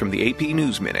headlines from the AP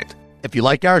News Minute. If you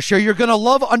like our show, you're going to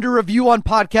love Under Review on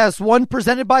Podcast One,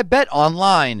 presented by Bet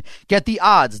Online. Get the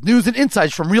odds, news, and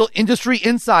insights from real industry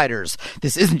insiders.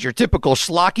 This isn't your typical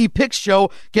schlocky picks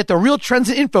show. Get the real trends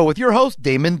and info with your host,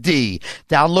 Damon D.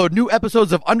 Download new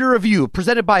episodes of Under Review,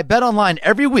 presented by Bet Online,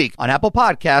 every week on Apple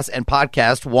Podcasts and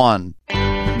Podcast One.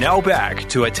 Now back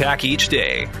to Attack Each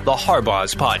Day, the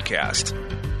Harbaughs podcast.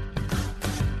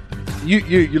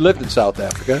 You lived in South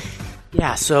Africa.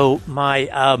 Yeah, so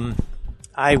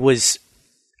I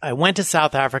went to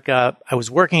South Africa. I was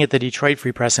working at the Detroit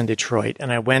Free Press in Detroit,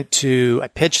 and I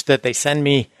pitched that they send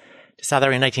me to South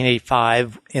Africa in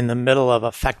 1985 in the middle of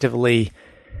effectively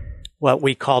what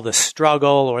we call the struggle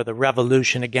or the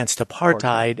revolution against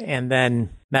apartheid, and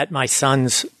then met my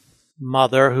son's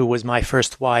mother, who was my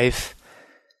first wife,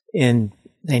 in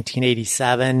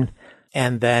 1987.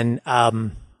 And then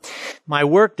my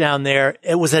work down there,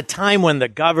 it was a time when the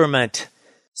government,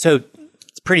 so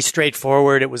pretty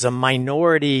straightforward. It was a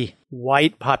minority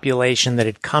white population that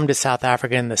had come to South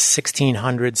Africa in the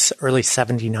 1600s, early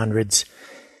 1700s,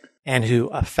 and who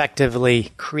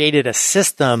effectively created a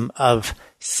system of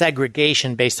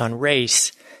segregation based on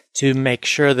race to make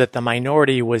sure that the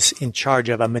minority was in charge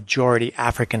of a majority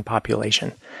African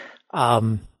population.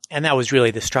 And that was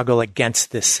really the struggle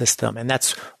against this system. And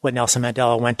that's what Nelson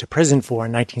Mandela went to prison for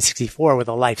in 1964 with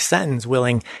a life sentence,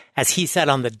 willing, as he said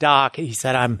on the dock, he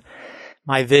said,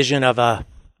 my vision of a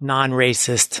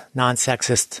non-racist,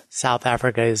 non-sexist South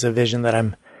Africa is a vision that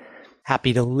I'm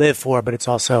happy to live for, but it's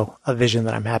also a vision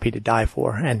that I'm happy to die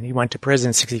for. And he went to prison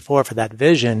in 64 for that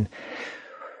vision.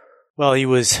 Well, he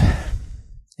was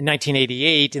in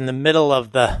 1988, in the middle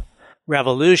of the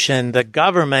revolution, the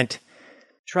government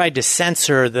tried to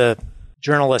censor the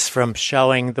journalists from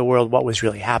showing the world what was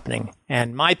really happening.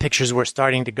 And my pictures were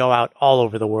starting to go out all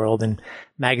over the world in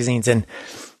magazines. And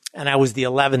I was the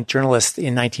 11th journalist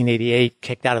in 1988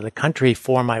 kicked out of the country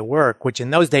for my work, which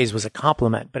in those days was a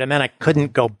compliment. But it meant I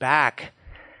couldn't go back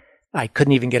I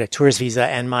couldn't even get a tourist visa,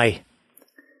 and my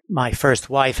first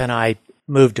wife and I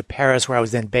moved to Paris, where I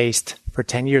was then based for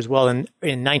 10 years. Well, in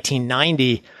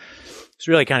 1990, it's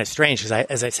really kind of strange because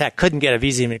as I said, I couldn't get a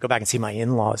visa even to go back and see my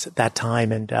in-laws at that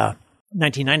time. And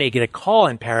 1990, I get a call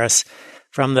in Paris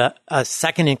from the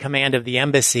second in command of the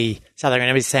embassy, South African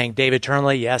embassy, saying, David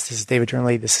Turnley, yes, this is David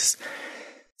Turnley. This is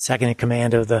second in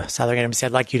command of the South African embassy.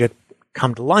 I'd like you to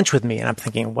come to lunch with me. And I'm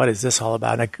thinking, what is this all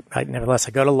about? And nevertheless,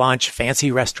 I go to lunch, fancy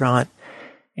restaurant,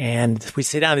 and we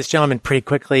sit down. This gentleman pretty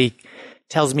quickly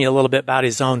tells me a little bit about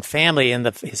his own family. And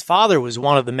his father was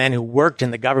one of the men who worked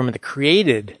in the government that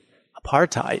created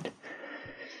apartheid.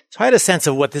 So I had a sense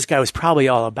of what this guy was probably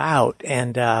all about.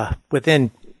 And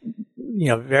within,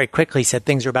 very quickly said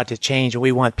things are about to change, and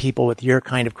we want people with your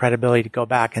kind of credibility to go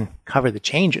back and cover the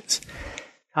changes.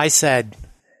 I said,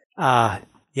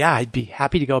 yeah, I'd be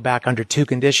happy to go back under two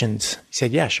conditions. He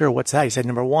said, yeah, sure. What's that? He said,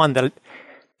 number one, that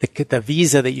the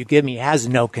visa that you give me has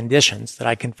no conditions, that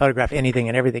I can photograph anything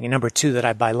and everything. And number two, that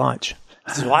I buy lunch.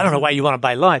 I said, well, I don't know why you want to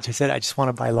buy lunch. I said, I just want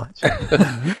to buy lunch.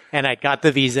 And I got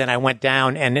the visa and I went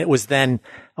down, and it was then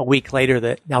a week later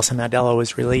that Nelson Mandela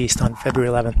was released on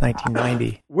February 11th,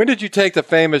 1990. When did you take the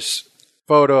famous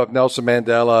photo of Nelson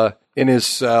Mandela in his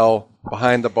cell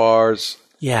behind the bars?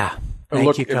 Yeah.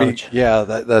 Thank you, Coach.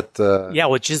 Yeah,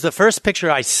 which is the first picture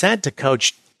I sent to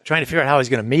Coach, trying to figure out how I was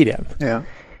going to meet him. Yeah.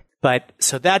 But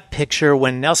so that picture,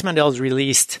 when Nelson Mandela was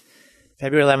released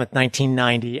February 11th,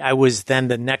 1990, I was then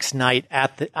the next night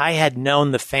I had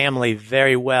known the family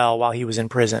very well while he was in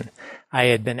prison. I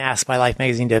had been asked by Life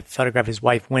magazine to photograph his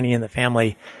wife, Winnie, and the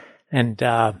family. And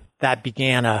that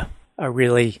began a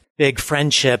really big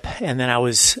friendship. And then I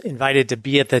was invited to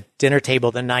be at the dinner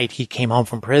table the night he came home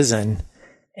from prison,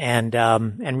 and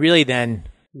really then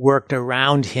worked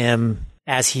around him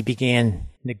as he began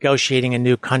negotiating a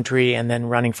new country and then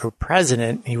running for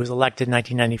president. He was elected in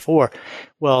 1994.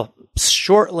 Well,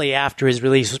 shortly after his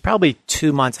release, it was probably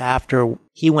 2 months after,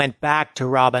 he went back to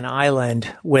Robben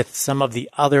Island with some of the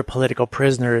other political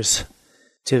prisoners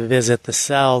to visit the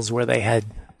cells where they had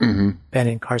been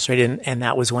incarcerated. And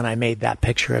that was when I made that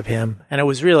picture of him. And it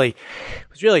was really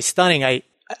stunning. I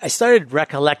started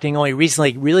recollecting only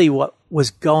recently really what was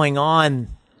going on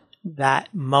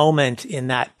that moment in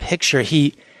that picture.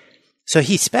 So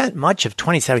he spent much of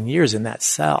 27 years in that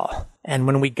cell. And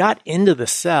when we got into the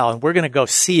cell, and we're going to go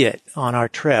see it on our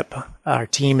trip, our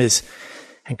team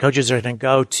and coaches are going to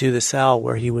go to the cell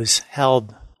where he was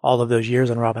held all of those years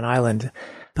on Robben Island.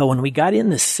 But when we got in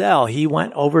the cell, he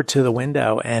went over to the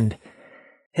window, and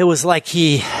it was like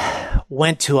he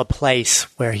went to a place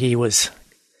where he was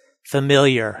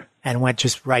familiar and went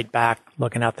just right back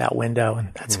looking out that window.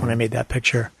 And that's when I made that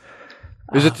picture.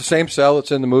 Is it the same cell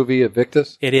that's in the movie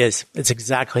Evictus? It is. It's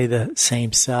exactly the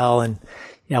same cell, and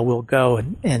we'll go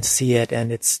and see it,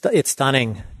 and it's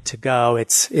stunning to go.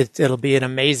 It'll be an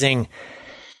amazing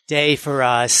day for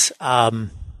us.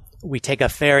 We take a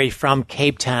ferry from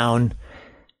Cape Town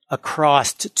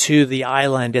across to the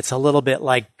island. It's a little bit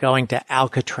like going to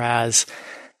Alcatraz,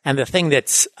 and the thing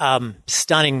that's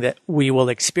stunning that we will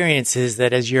experience is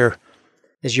that as you're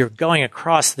going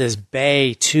across this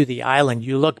bay to the island,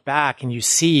 you look back and you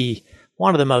see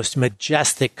one of the most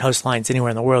majestic coastlines anywhere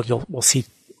in the world. We'll see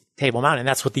Table Mountain. And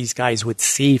that's what these guys would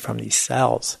see from these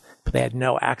cells, but they had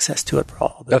no access to it for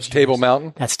all those That's years. Table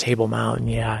Mountain? That's Table Mountain,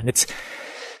 yeah. And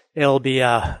it'll be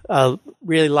a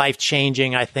really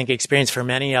life-changing, I think, experience for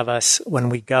many of us when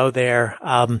we go there.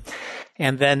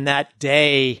 And then that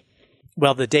day,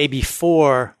 the day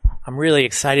before, I'm really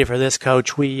excited for this,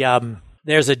 Coach.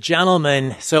 There's a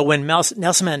gentleman. So when Nelson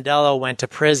Mandela went to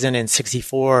prison in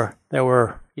 1964, there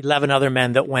were 11 other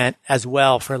men that went as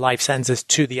well for life sentences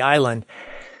to the island.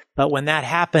 But when that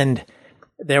happened,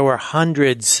 there were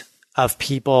hundreds of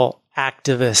people,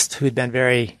 activists who had been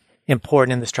very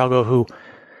important in the struggle, who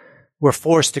were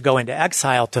forced to go into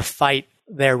exile to fight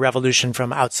their revolution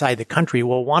from outside the country.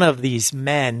 Well, one of these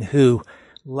men who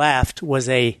left was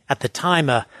at the time,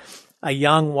 a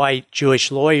young white Jewish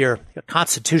lawyer, a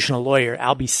constitutional lawyer,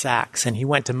 Albie Sachs, and he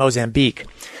went to Mozambique.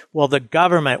 Well, the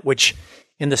government, which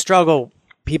in the struggle,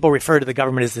 people refer to the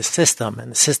government as the system,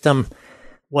 and the system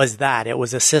was that. It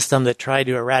was a system that tried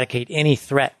to eradicate any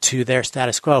threat to their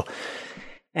status quo.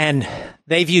 And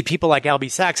they viewed people like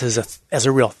Albie Sachs as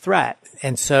a real threat.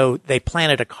 And so they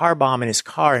planted a car bomb in his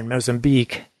car in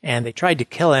Mozambique, and they tried to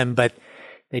kill him, but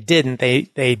they didn't.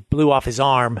 They blew off his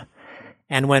arm.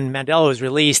 And when Mandela was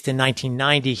released in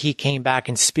 1990, he came back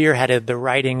and spearheaded the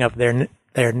writing of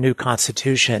their new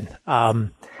constitution.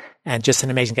 And just an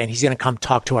amazing guy. And he's going to come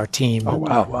talk to our team. Oh,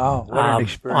 wow. Wow. What an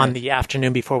experience. On the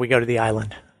afternoon before we go to the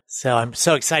island. So I'm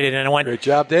so excited. And I want. Great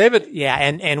job, David. Yeah.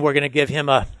 And we're going to give him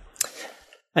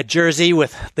a jersey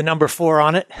with the number 4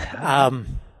 on it.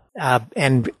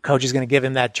 And coach is going to give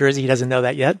him that jersey. He doesn't know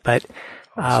that yet, but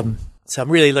so I'm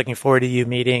really looking forward to you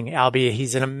meeting Albie.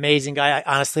 He's an amazing guy.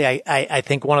 I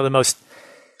think one of the most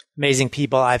amazing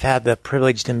people I've had the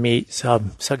privilege to meet. So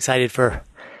I'm so excited for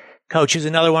Coach, who's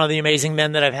another one of the amazing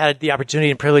men that I've had the opportunity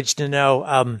and privilege to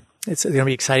know. It's going to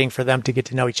be exciting for them to get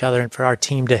to know each other and for our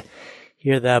team to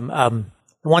hear them.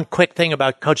 One quick thing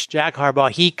about Coach Jack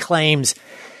Harbaugh, he claims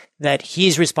that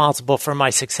he's responsible for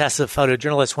my success as a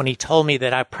photojournalist when he told me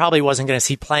that I probably wasn't going to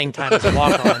see playing time as a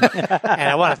walk-on. And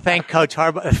I want to thank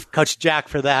Coach Jack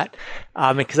for that,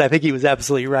 because I think he was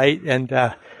absolutely right. And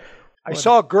I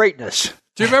saw greatness.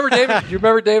 Do you remember David? You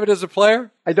remember David as a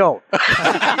player? I don't.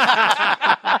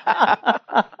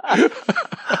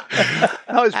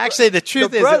 Actually, the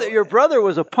truth is, your brother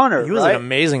was a punter. He was right? an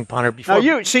amazing punter. Before Now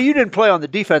you didn't play on the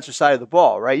defensive side of the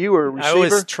ball, right? You were a receiver. I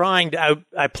was trying to.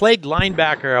 I played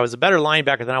linebacker. I was a better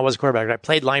linebacker than I was quarterback. I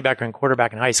played linebacker and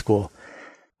quarterback in high school.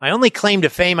 My only claim to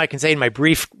fame, I can say in my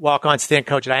brief walk-on stint,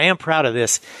 Coach, and I am proud of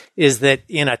this, is that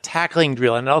in a tackling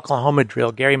drill, an Oklahoma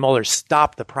drill, Gary Mueller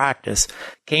stopped the practice,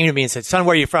 came to me and said, "Son,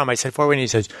 where are you from?" I said, "Fort Wayne." He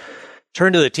said,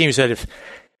 turned to the team and said, "If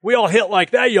we all hit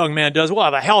like that young man does, we'll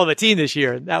have a hell of a team this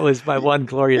year." That was my one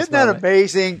glorious Isn't that moment.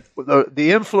 amazing?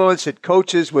 The influence that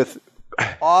coaches with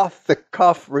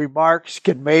off-the-cuff remarks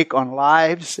can make on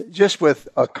lives, just with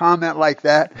a comment like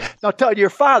that. Now, tell your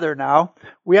father now,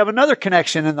 we have another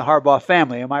connection in the Harbaugh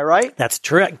family. Am I right? That's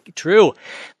true.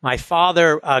 My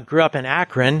father grew up in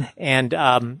Akron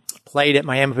and played at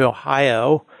Miami,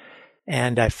 Ohio.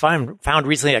 And I found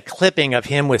recently a clipping of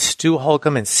him with Stu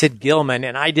Holcomb and Sid Gilman,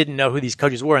 and I didn't know who these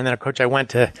coaches were. And then, of course, I went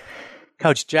to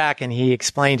Coach Jack, and he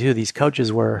explained who these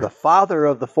coaches were. The father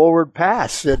of the forward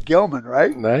pass, Sid Gilman,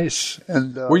 right? Nice.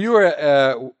 And were you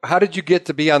how did you get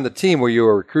to be on the team? Were you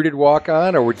a recruited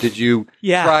walk-on, or did you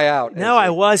try out? No, I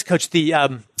was, Coach.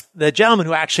 The gentleman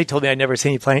who actually told me I'd never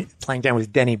seen you playing down was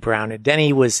Denny Brown. And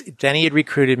Denny had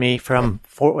recruited me from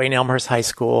Fort Wayne Elmhurst High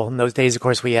School. In those days, of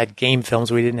course, we had game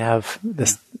films. We didn't have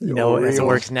this, as it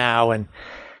works now. And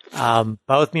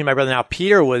both me and my brother now,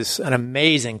 Peter was an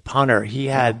amazing punter. He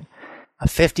had a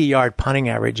 50-yard punting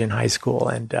average in high school,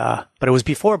 and but it was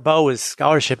before Bo was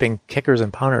scholarshiping kickers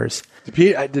and punters.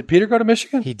 Did Peter go to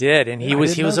Michigan? He did, and he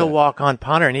was a walk-on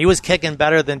punter, and he was kicking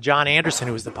better than John Anderson,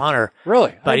 who was the punter.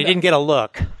 Really? But he didn't get a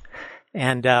look.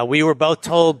 And we were both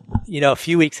told, a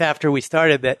few weeks after we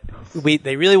started that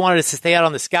they really wanted us to stay out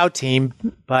on the scout team,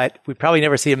 but we'd probably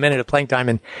never see a minute of playing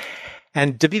time.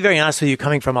 And to be very honest with you,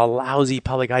 coming from a lousy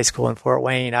public high school in Fort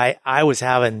Wayne, I was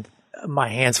having my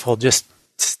hands full just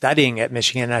studying at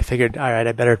Michigan. And I figured, all right,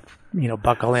 I better,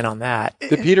 buckle in on that.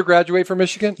 Did Peter graduate from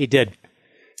Michigan? He did.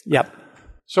 Yep.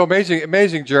 So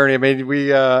amazing journey. I mean,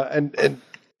 we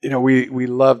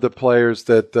love the players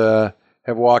that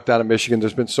have walked out of Michigan.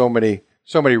 There's been so many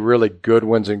really good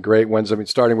ones and great ones. I mean,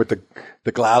 starting with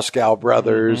the Glasgow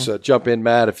brothers. Jump in,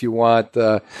 Matt, if you want.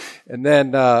 And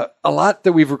then a lot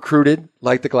that we've recruited,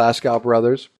 like the Glasgow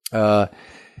brothers, and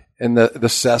the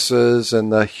Sessas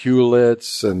and the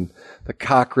Hewletts and the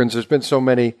Cochrans. There's been so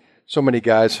many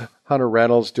guys. Hunter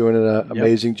Reynolds doing an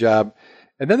amazing job.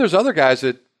 And then there's other guys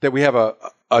that we have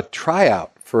a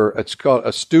tryout for. It's called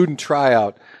a student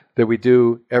tryout that we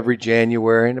do every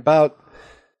January, and about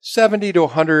 70 to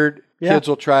 100 kids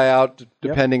will try out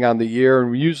depending on the year. And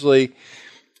we usually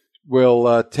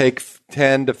will take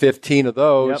 10 to 15 of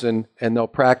those and they'll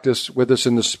practice with us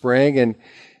in the spring. And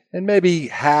maybe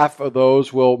half of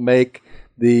those will make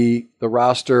the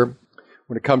roster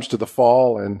when it comes to the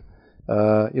fall. And,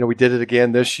 we did it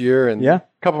again this year. And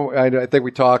I think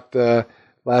we talked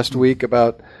last week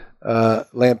about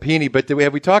Lampini, but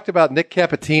we talked about Nick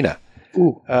Capatina.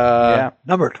 Ooh,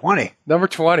 number 20. Number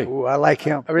 20. Ooh, I like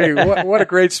him. I mean, what a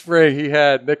great spring he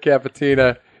had, Nick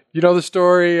Capatina. You know the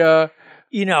story?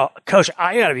 Coach,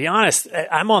 I got to be honest.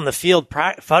 I'm on the field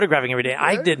photographing every day.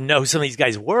 I didn't know who some of these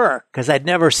guys were because I'd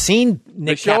never seen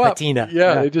Nick Capatina.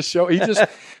 Yeah, they just show.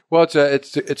 Well,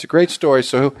 it's a great story.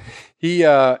 So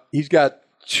he's got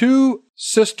 2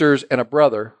 sisters and a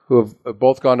brother who have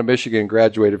both gone to Michigan and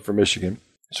graduated from Michigan.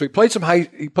 So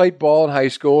he played ball in high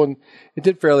school and it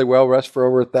did fairly well, rushed for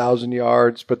over 1,000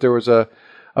 yards, but there was a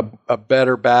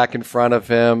better back in front of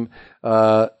him.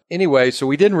 Anyway, so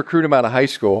we didn't recruit him out of high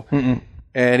school.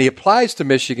 And he applies to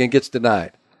Michigan, gets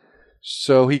denied.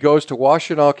 So he goes to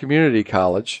Washtenaw Community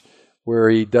College, where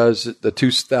he does the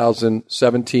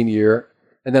 2017 year,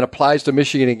 and then applies to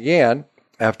Michigan again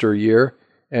after a year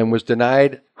and was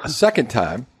denied a second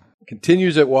time.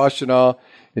 Continues at Washtenaw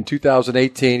in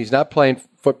 2018. He's not playing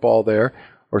football there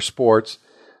or sports.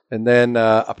 and then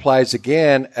applies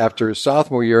again after his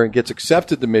sophomore year and gets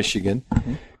accepted to Michigan.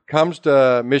 Mm-hmm. Comes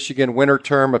to Michigan winter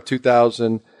term of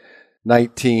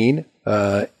 2019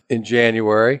 in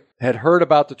January. Had heard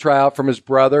about the tryout from his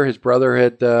brother. His brother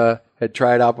had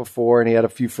tried out before, and he had a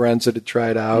few friends that had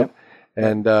tried out. Yep.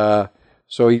 And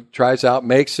so he tries out,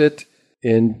 makes it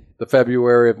in the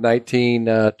February of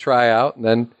 19 tryout, and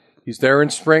then he's there in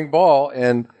spring ball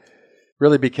and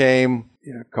really became,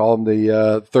 call him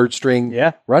the third string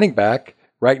running back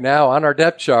right now on our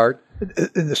depth chart.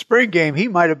 In the spring game, he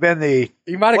might have been the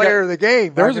player of the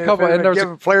game. There was a couple, and there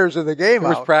was players of the game. There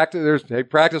was practice. They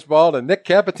practice ball to Nick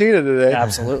Capatina today.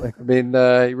 Absolutely. I mean,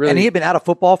 he had been out of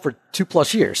football for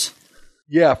 2+ years.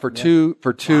 Yeah, for two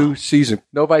seasons.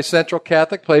 Novi Central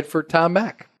Catholic, played for Tom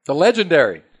Mack, the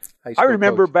legendary high school I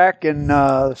remember coach. back in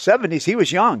the 70s, he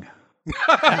was young.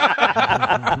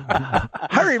 I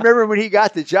remember when he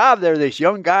got the job there, this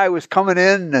young guy was coming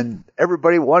in, and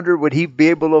everybody wondered would he be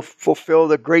able to fulfill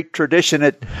the great tradition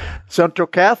at Central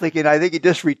Catholic. And I think he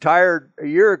just retired a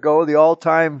year ago, the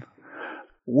all-time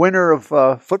winner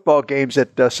of football games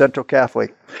at Central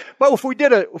Catholic. But if we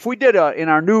did in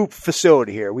our new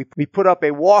facility here, we put up a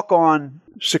walk-on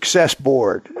success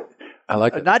board. I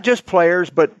like it. Not just players,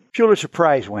 but Pulitzer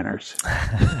Prize winners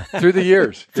through the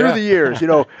years. The years,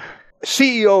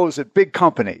 CEOs at big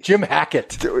companies. Jim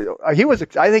Hackett. I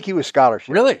think he was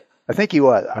scholarship. Really? I think he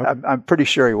was. I'm pretty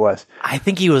sure he was. I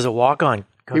think he was a walk-on.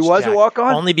 Coach He was Jack, a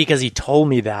walk-on? only because he told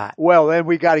me that. Well, then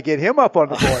we got to get him up on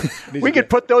the board. We could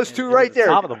put those two right there.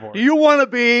 Top of the board. Do you want to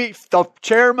be the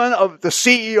chairman of the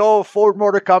CEO of Ford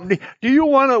Motor Company? Do you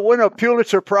want to win a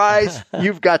Pulitzer Prize?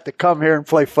 You've got to come here and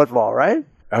play football, right?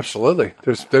 Absolutely.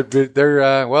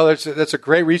 That's a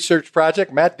great research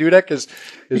project. Matt Dudek is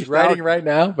writing right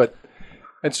now,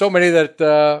 and so many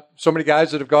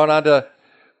guys that have gone on to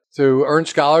earn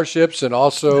scholarships and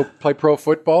also play pro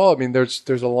football. I mean, there's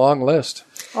a long list.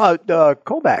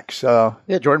 Kovacs.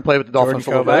 Jordan played with the Dolphins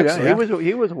for a little bit. Yeah,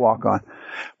 he was a walk-on.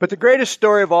 But the greatest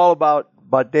story of all about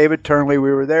David Turnley,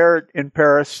 we were there in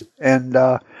Paris, and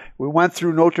we went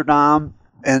through Notre Dame,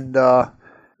 and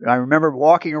I remember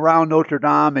walking around Notre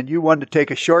Dame, and you wanted to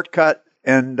take a shortcut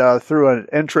and through an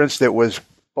entrance that was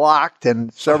blocked,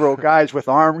 and several guys with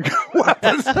armed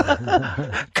weapons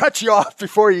cut you off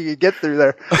before you could get through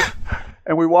there.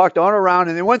 And we walked on around,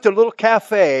 and they went to a little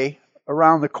cafe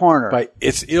around the corner.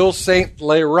 It's Ile Saint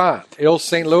Laurent, Ile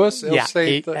Saint Louis, Ile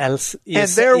Saint. And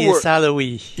there were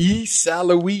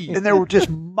Saint-Louis. And there were just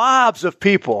mobs of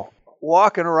people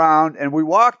walking around, and we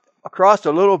walked across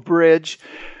a little bridge.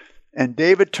 And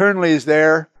David Turnley is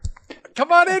there.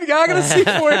 Come on in, I got a seat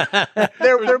for you.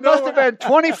 There must have been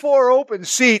 24 open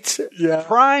seats,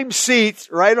 prime seats,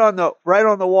 right on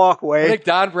the walkway. I think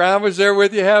Don Brown was there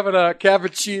with you having a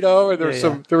cappuccino, and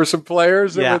there were some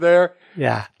players that were there.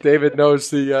 Yeah, David knows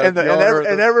the and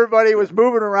everybody was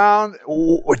moving around.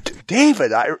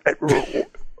 David,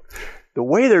 the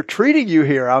way they're treating you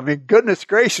here, I mean, goodness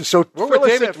gracious! So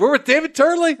we're with David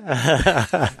Turnley.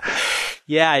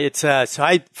 Yeah, it's so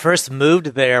I first moved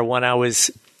there when I was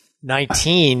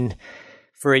 19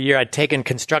 for a year. I'd taken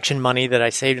construction money that I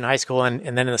saved in high school and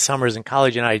then in the summers in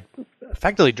college, and I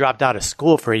effectively dropped out of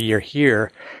school for a year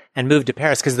here and moved to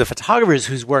Paris because the photographers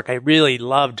whose work I really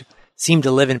loved seemed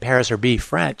to live in Paris or be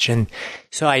French. And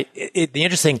so the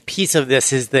interesting piece of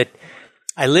this is that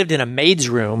I lived in a maid's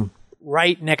room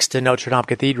right next to Notre Dame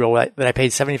Cathedral that I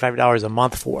paid $75 a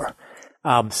month for.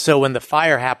 So when the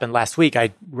fire happened last week,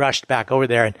 I rushed back over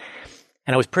there, and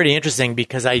it was pretty interesting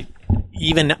because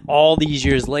even all these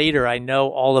years later, I know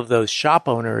all of those shop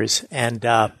owners, and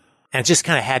it just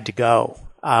kind of had to go.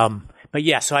 But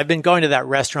yeah, so I've been going to that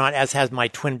restaurant, as has my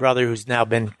twin brother, who's now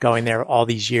been going there all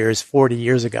these years, 40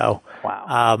 years ago.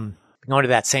 Wow. Going to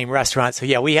that same restaurant. So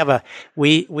yeah, we have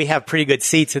pretty good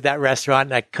seats at that restaurant,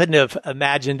 and I couldn't have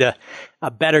imagined a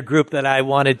better group that I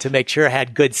wanted to make sure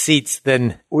had good seats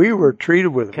than we were treated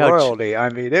with Coach royalty. I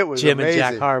mean, it was Jim amazing.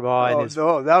 and Jack Harbaugh and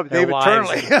that was David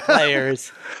Turnley.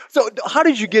 Players. So how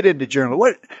did you get into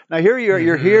journalism? Now here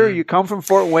you're here. You come from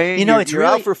Fort Wayne. It's you're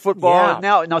really out for football.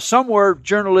 Yeah. Now somewhere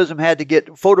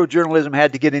photojournalism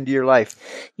had to get into your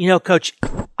life. Coach,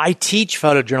 I teach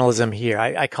photojournalism here.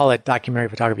 I call it documentary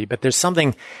photography, but there's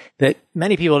something that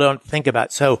many people don't think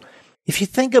about. So if you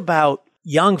think about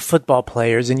young football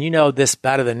players, and you know this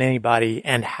better than anybody,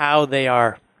 and how they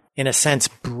are, in a sense,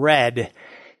 bred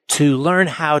to learn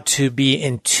how to be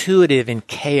intuitive in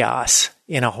chaos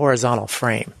in a horizontal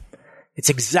frame. It's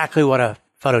exactly what a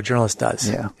photojournalist does,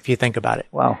 if you think about it.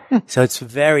 Wow. So it's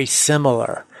very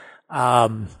similar.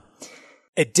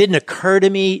 It didn't occur to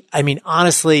me. I mean,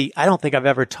 honestly, I don't think I've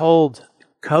ever told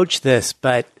Coach this,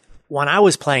 but when I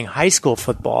was playing high school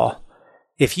football,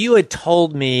 if you had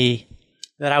told me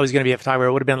that I was going to be a photographer,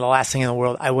 it would have been the last thing in the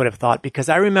world I would have thought, because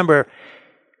I remember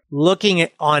looking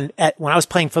at when I was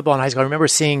playing football in high school, I remember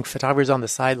seeing photographers on the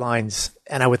sidelines,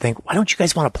 and I would think, why don't you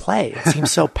guys want to play? It seems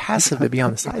so passive to be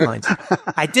on the sidelines.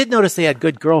 I did notice they had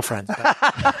good girlfriends, but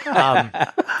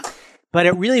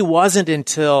it really wasn't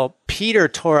until Peter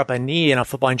tore up a knee in a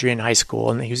football injury in high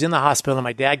school, and he was in the hospital, and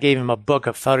my dad gave him a book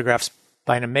of photographs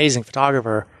by an amazing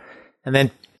photographer. And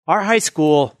then our high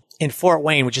school in Fort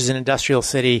Wayne, which is an industrial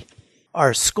city,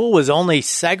 our school was only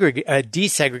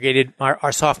desegregated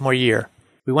our sophomore year.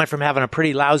 We went from having a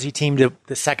pretty lousy team to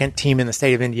the second team in the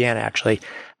state of Indiana, actually.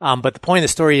 But the point of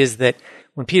the story is that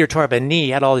when Peter tore up a knee, he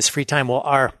had all this free time. Well,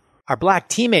 our black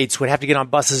teammates would have to get on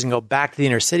buses and go back to the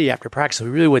inner city after practice, so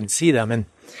we really wouldn't see them. And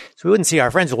so we wouldn't see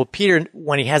our friends. Well, Peter,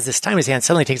 when he has this time in his hand,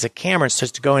 suddenly takes a camera and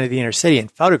starts to go into the inner city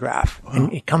and photograph. Wow.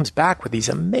 And he comes back with these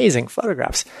amazing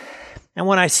photographs. And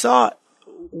when I saw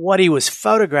what he was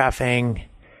photographing,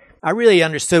 I really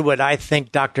understood what I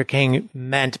think Dr. King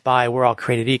meant by we're all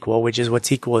created equal, which is what's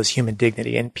equal is human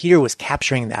dignity. And Peter was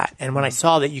capturing that. And when I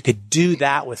saw that you could do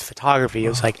that with photography, it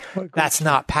was like, that's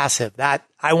not passive. That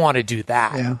I want to do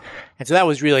that. Yeah. And so that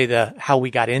was really how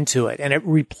we got into it. And it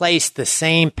replaced the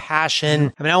same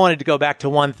passion. I mean, I wanted to go back to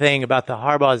one thing about the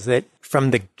Harbaughs that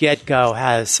from the get-go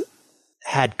has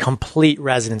had complete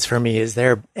resonance for me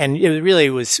and it really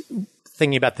was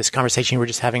thinking about this conversation you were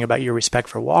just having about your respect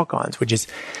for walk-ons, which is,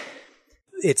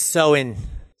 it's so in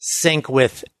sync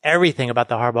with everything about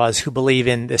the Harbaughs, who believe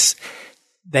in this.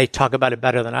 They talk about it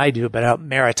better than I do, about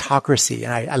meritocracy.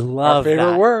 And I love that. Our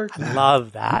favorite word. I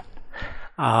love that.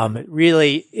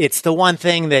 It's the one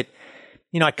thing that,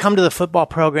 I come to the football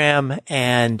program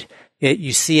and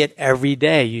you see it every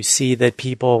day. You see that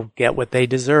people get what they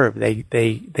deserve. They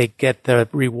get the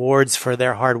rewards for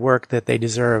their hard work that they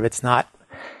deserve. It's not,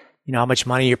 how much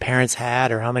money your parents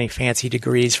had or how many fancy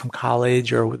degrees from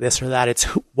college or this or that. It's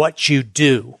what you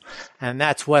do. And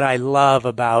that's what I love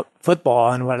about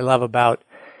football and what I love about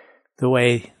the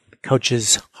way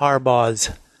coaches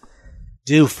Harbaughs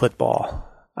do football.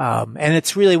 And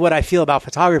it's really what I feel about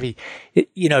photography.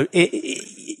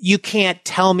 You can't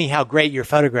tell me how great your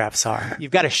photographs are.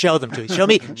 You've got to show them to me.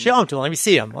 Show them to me. Let me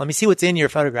see them. Let me see what's in your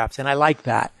photographs. And I like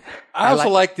that. I also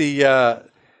like the,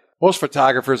 most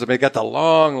photographers, they got the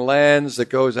long lens that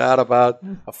goes out about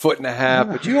a foot and a half,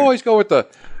 but you always go with the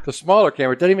smaller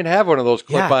camera. It doesn't even have one of those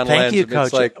clip-on lenses. Thank you,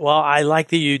 Coach. Well, I like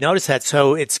that you noticed that.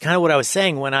 So it's kind of what I was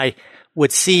saying when I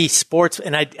would see sports,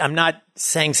 and I'm not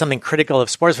saying something critical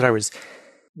of sports photographers.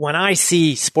 When I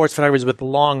see sports photographers with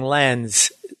long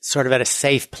lens sort of at a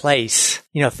safe place,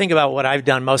 think about what I've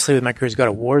done mostly with my career is go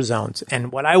to war zones.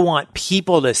 And what I want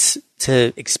people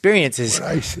to experience is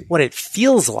what it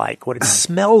feels like, what it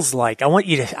smells like. I want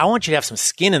you to have some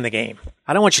skin in the game.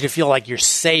 I don't want you to feel like you're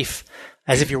safe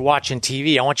as if you're watching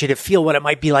TV. I want you to feel what it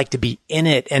might be like to be in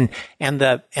it and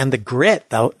the grit,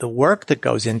 the work that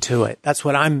goes into it. That's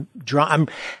what I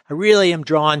really am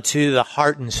drawn to, the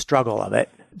heart and struggle of it.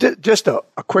 Just a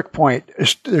quick point.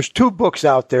 There's two books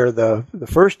out there, the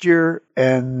first year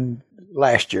and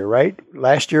last year, right?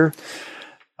 Last year.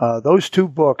 Those two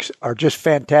books are just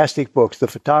fantastic books. The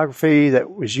photography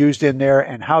that was used in there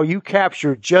and how you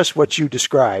capture just what you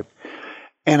described.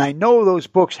 And I know those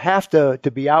books have to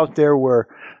be out there where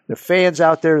the fans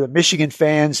out there, the Michigan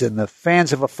fans and the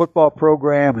fans of a football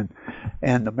program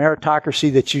and the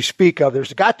meritocracy that you speak of,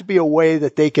 there's got to be a way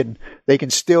that they can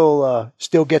still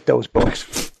get those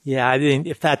books. Yeah,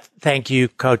 thank you,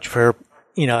 Coach, for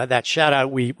that shout out.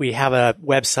 We have a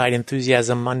website,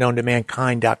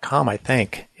 enthusiasmunknowntomankind.com, I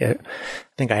think. I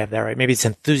think I have that right. Maybe it's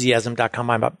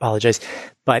enthusiasm.com. I apologize,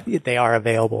 but they are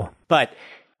available. But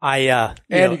you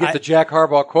get the Jack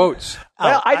Harbaugh quotes.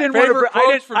 Well, I did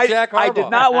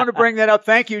not want to bring that up.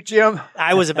 Thank you, Jim.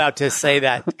 I was about to say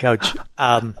that, Coach.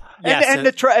 Yes, and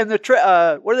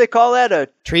what do they call that? A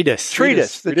treatise.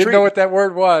 Treatise. We didn't know what that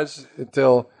word was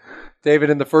until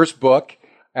David in the first book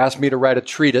asked me to write a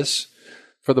treatise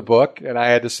for the book, and I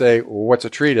had to say, well, what's a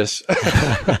treatise?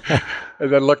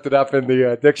 And then looked it up in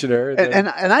the dictionary. And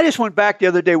I just went back the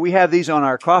other day. We have these on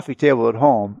our coffee table at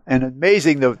home, and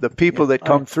amazing the people that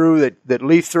come through, that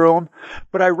leaf through them.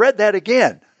 But I read that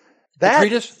again. The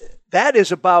treatise? That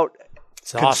is about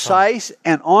concise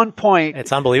and on point.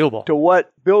 It's unbelievable. To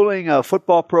what building a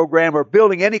football program or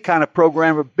building any kind of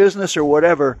program or business or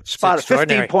whatever. Spot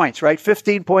 15 points, right?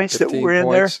 15 points 15 that were in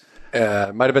there.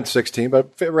 It might have been 16,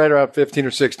 but right around 15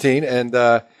 or 16. And,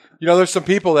 there's some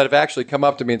people that have actually come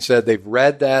up to me and said they've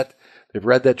read that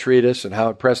treatise and how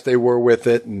impressed they were with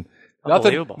it. And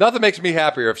nothing makes me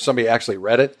happier if somebody actually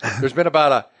read it. There's been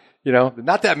about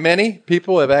not that many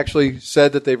people have actually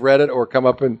said that they've read it or come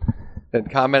up and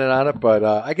commented on it, but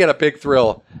I get a big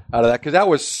thrill out of that because that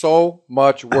was so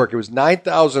much work. It was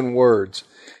 9,000 words.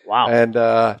 Wow. And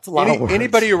That's a lot of words.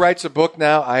 anybody who writes a book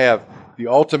now, I have the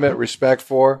ultimate respect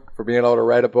for being able to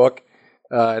write a book.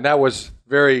 And that was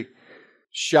very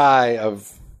shy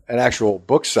of an actual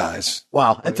book size.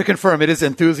 Wow. And to confirm, it is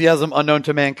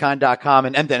enthusiasmunknowntomankind.com,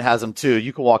 and Emden has them too.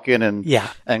 You can walk in and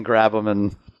grab them,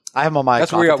 and I have them on my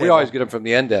That's coffee where we table. always get them from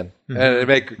the end. And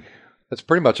that's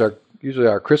pretty much usually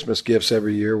our Christmas gifts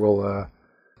every year. We'll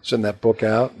send that book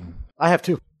out. I have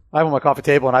two. I have them on my coffee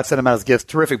table, and I send them out as gifts.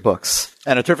 Terrific books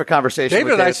and a terrific conversation.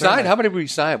 David with and I David Turnley. signed. How many did we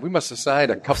sign? We must have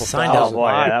signed a couple Signed thousand. a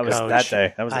lot, that was Coach. that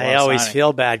day. That was a lot I of always signing.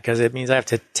 feel bad because it means I have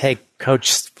to take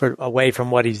Coach away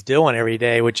from what he's doing every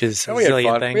day, which is a we had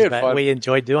zillion fun. things. We had But fun. we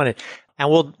enjoy doing it, and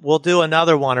we'll do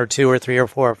another one or two or three or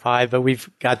four or five. But we've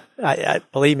got.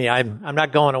 Believe me, I'm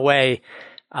not going away,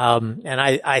 and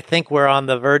I think we're on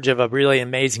the verge of a really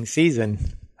amazing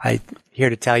season. I'm here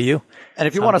to tell you. And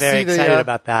if you So want I'm to very see excited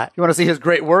about that. you want to see his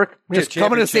great work, We had just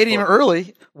come into the stadium championship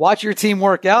early, watch your team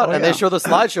work out, and they show the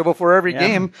slideshow before every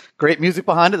game. Great music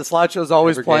behind it. The slideshow is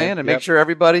always Every playing, game, and yep. make sure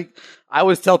everybody. I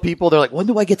always tell people, they're like, "When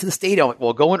do I get to the stadium?" I'm like,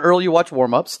 well, go in early. You watch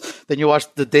warm-ups, then you watch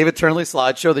the David Turnley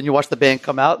slideshow, then you watch the band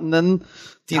come out, and then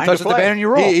team Time to touches the play. band and you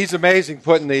roll. He's amazing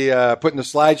putting the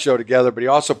slideshow together, but he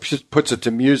also puts it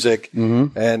to music.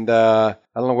 And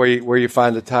I don't know where you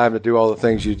find the time to do all the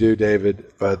things you do, David,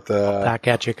 but Back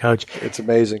at you, Coach. it's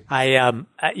amazing. I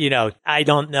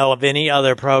don't know of any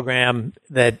other program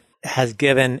that has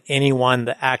given anyone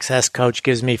the access Coach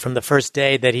gives me from the first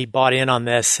day that he bought in on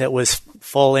this. It was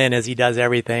full in as he does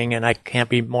everything, and I can't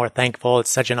be more thankful. It's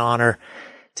such an honor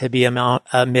to be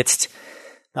amidst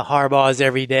the Harbaughs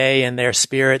every day and their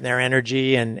spirit and their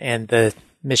energy and the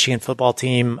Michigan football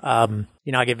team.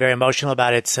 I get very emotional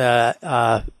about it.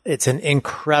 It's an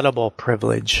incredible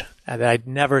privilege that I'd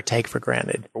never take for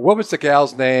granted. What was the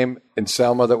gal's name in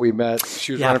Selma that we met?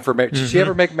 She was running for mayor. Did she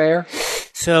ever make mayor?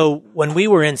 So when we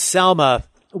were in Selma,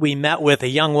 we met with a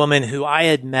young woman who I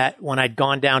had met when I'd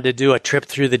gone down to do a trip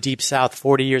through the Deep South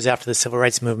 40 years after the Civil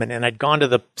Rights Movement. And I'd gone to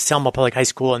the Selma Public High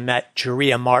School and met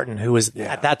Jeria Martin, who was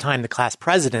at that time the class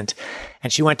president.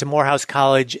 And she went to Morehouse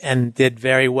College and did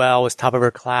very well, was top of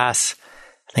her class,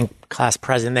 I think class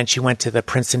president. Then she went to the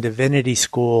Princeton Divinity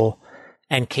School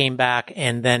and came back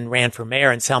and then ran for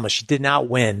mayor in Selma. She did not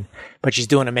win, but she's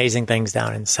doing amazing things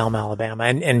down in Selma, Alabama.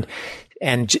 And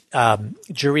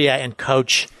Jeria and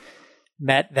Coach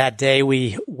met that day.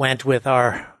 We went with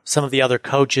some of the other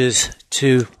coaches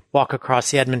to walk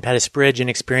across the Edmund Pettus Bridge and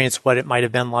experience what it might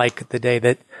have been like the day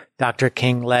that Dr.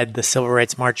 King led the Civil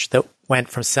Rights March that went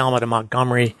from Selma to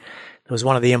Montgomery. It was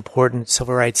one of the important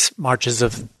civil rights marches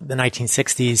of the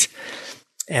 1960s.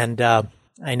 And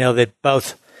I know that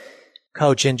both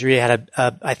Coach and Jeria had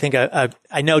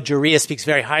I know Jeria speaks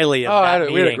very highly of that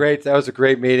meeting. That was a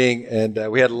great meeting, and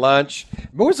we had lunch.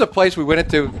 What was the place we went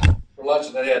into for lunch?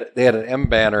 And they had an M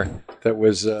banner that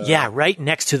was right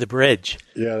next to the bridge.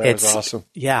 Yeah, that was awesome.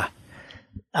 Yeah.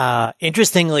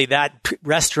 Interestingly, that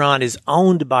restaurant is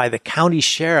owned by the county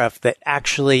sheriff that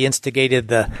actually instigated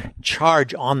the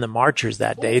charge on the marchers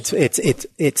that day.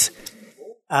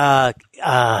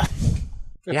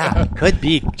 Yeah, could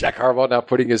be. Jack Harbaugh now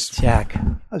putting his Jack.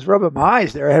 I was rubbing my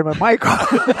eyes there. I had my mic on.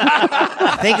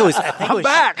 I think it was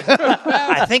back.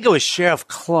 I think it was Sheriff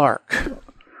Clark,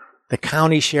 the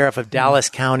county sheriff of Dallas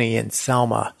County in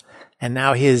Selma. And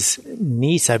now his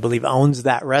niece, I believe, owns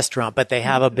that restaurant, but they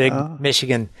have a big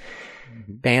Michigan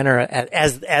banner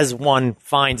as one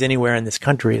finds anywhere in this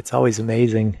country. It's always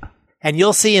amazing. And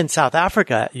you'll see in South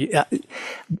Africa,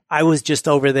 I was just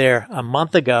over there a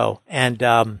month ago, and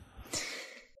Coach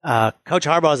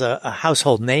Harbaugh is a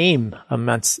household name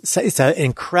amongst. It's an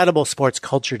incredible sports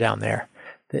culture down there,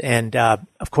 and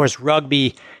of course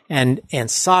rugby and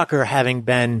soccer having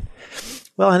been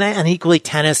and equally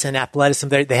tennis and athleticism.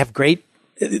 They have great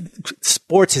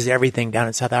sports is everything down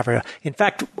in South Africa. In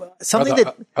fact, something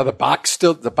are the box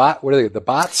still the bot? What are they? The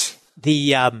bots?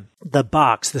 The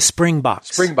box, the Springboks.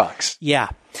 Springboks. Yeah.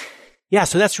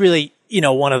 So that's really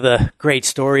one of the great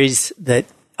stories that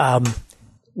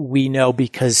we know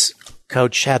because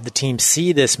Coach had the team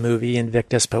see this movie,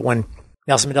 Invictus. But when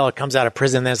Nelson Mandela comes out of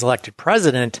prison and is elected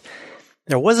president,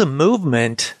 there was a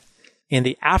movement in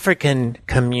the African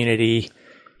community,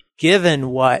 given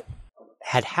what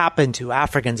had happened to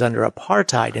Africans under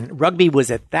apartheid. And rugby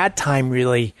was at that time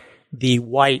really the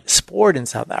white sport in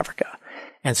South Africa.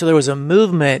 And so there was a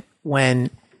movement when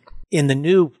in the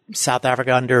new South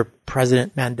Africa under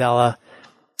President Mandela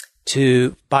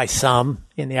by some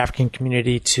in the African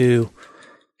community to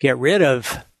get rid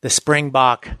of the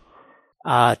Springbok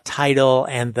title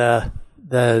and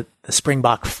the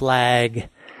Springbok flag.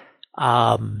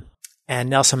 And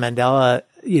Nelson Mandela,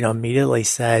 immediately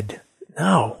said,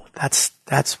 no,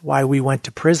 that's why we went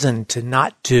to prison, to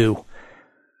not do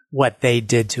what they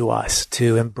did to us,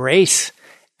 to embrace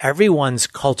everyone's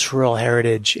cultural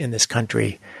heritage in this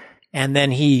country. And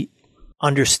then he,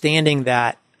 understanding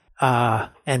that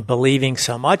and believing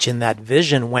so much in that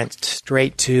vision, went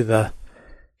straight to the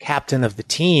captain of the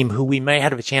team, who we may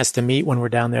have a chance to meet when we're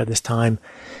down there this time,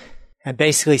 and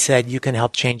basically said, you can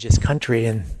help change this country.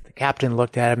 And the captain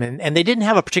looked at him, and they didn't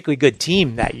have a particularly good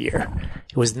team that year.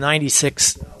 It was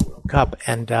 96 World Cup,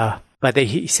 but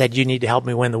he said, you need to help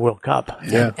me win the World Cup.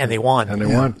 Yeah. And they won. And they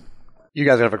won. You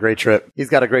guys are going to have a great trip. He's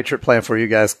got a great trip planned for you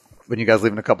guys when you guys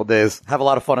leave in a couple days. Have a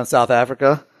lot of fun in South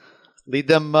Africa. Lead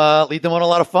them on a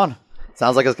lot of fun.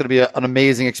 Sounds like it's going to be an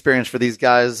amazing experience for these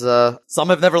guys. Some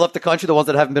have never left the country, the ones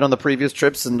that haven't been on the previous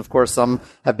trips, and of course some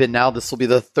have been now. This will be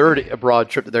the third abroad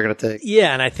trip that they're going to take.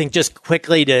 Yeah, and I think just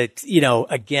quickly to,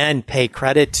 again, pay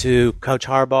credit to Coach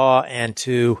Harbaugh and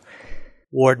to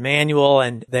Ward Manuel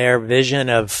and their vision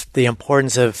of the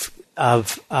importance of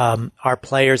our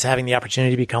players having the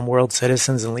opportunity to become world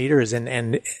citizens and leaders.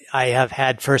 And I have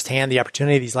had firsthand the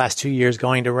opportunity these last 2 years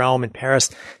going to Rome and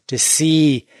Paris to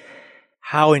see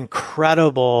how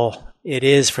incredible it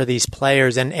is for these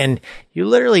players. And you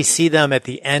literally see them at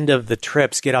the end of the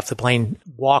trips get off the plane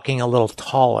walking a little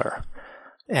taller.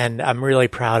 And I'm really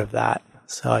proud of that.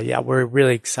 So, yeah, we're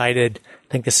really excited. I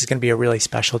think this is going to be a really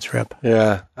special trip.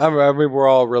 Yeah. I mean, we're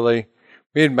all really...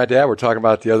 Me and my dad were talking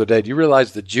about it the other day. Do you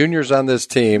realize the juniors on this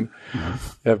team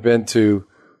have been to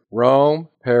Rome,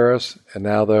 Paris, and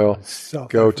now they'll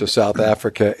go to South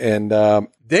Africa? And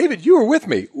David, you were with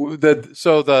me.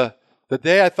 The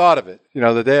day I thought of it,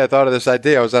 the day I thought of this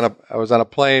idea, I was on a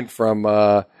plane from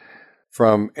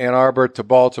Ann Arbor to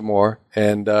Baltimore,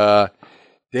 and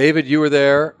David, you were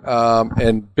there,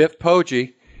 and Biff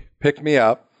Poggi picked me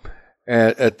up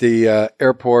at the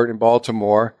airport in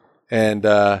Baltimore, and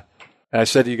I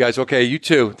said to you guys, okay, you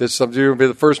two, I'm going to be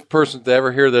the first person to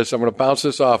ever hear this. I'm going to bounce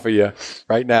this off of you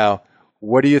right now.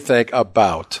 What do you think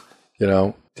about,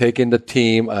 taking the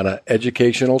team on an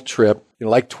educational trip,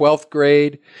 like 12th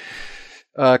grade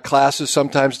classes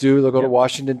sometimes do? They'll go to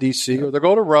Washington, D.C., or they'll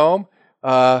go to Rome.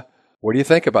 What do you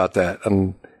think about that?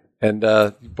 And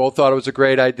you both thought it was a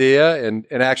great idea. And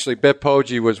actually, Biff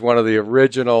Poggi was one of the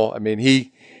original. I mean,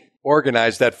 he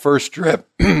organized that first trip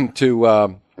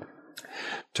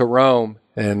to Rome,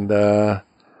 and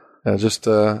just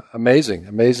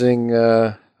amazing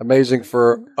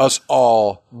for us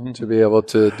all to be able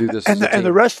to do this. And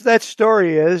the rest of that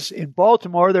story is, in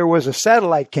Baltimore, there was a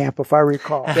satellite camp, if I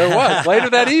recall. There was, later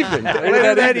that evening.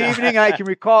 Later that evening, I can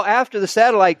recall, after the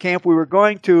satellite camp, we were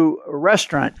going to a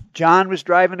restaurant. John was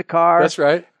driving the car. That's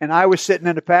right. And I was sitting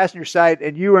in the passenger side,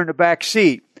 and you were in the back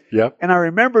seat. Yep. And I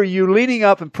remember you leaning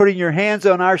up and putting your hands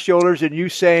on our shoulders, and you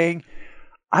saying,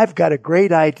 I've got a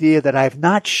great idea that I've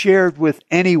not shared with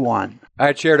anyone. I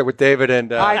had shared it with David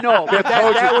and I know, but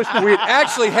that was we had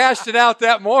actually hashed it out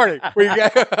that morning.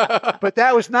 But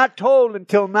that was not told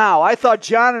until now. I thought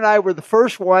John and I were the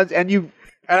first ones, and you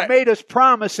made us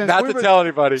promise not to tell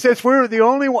anybody. Since we were the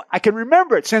only one, I can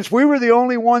remember it. Since we were the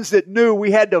only ones that knew,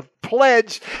 we had to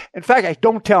pledge. In fact,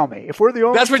 don't tell me if we're the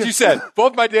only. That's what you said.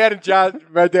 Both my dad and John,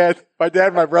 my dad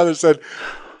and my brother said,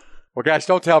 well, guys,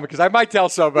 don't tell me, because I might tell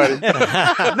somebody.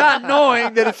 Not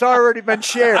knowing that it's already been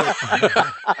shared.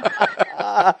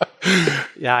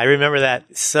 Yeah, I remember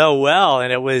that so well.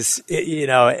 And it was,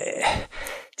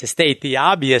 to state the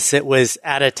obvious, it was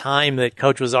at a time that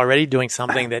Coach was already doing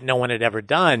something that no one had ever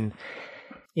done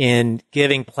in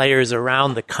giving players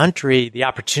around the country the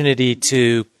opportunity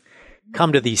to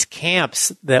come to these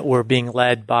camps that were being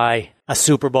led by a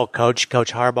Super Bowl coach,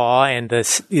 Coach Harbaugh, and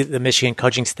the Michigan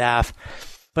coaching staff,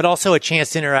 but also a chance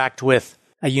to interact with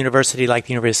a university like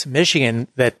the University of Michigan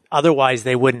that otherwise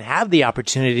they wouldn't have the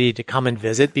opportunity to come and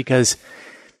visit because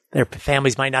their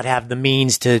families might not have the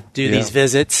means to do these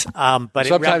visits. But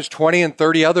sometimes 20 and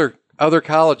 30 other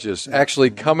colleges actually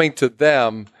coming to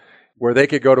them where they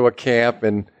could go to a camp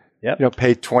and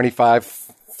pay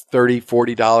 $25, $30,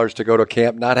 $40 to go to a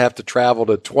camp, not have to travel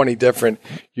to 20 different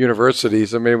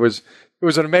universities. I mean, it was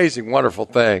an amazing, wonderful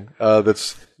thing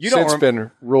that's since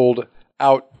been ruled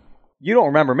out. You don't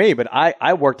remember me, but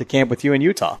I worked a camp with you in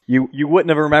Utah. You wouldn't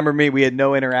have remembered me. We had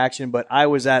no interaction, but I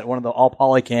was at one of the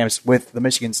all-poly camps with the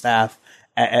Michigan staff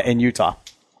in Utah.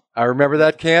 I remember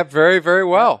that camp very, very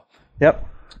well. Yep.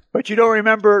 But you don't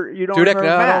remember. You don't remember.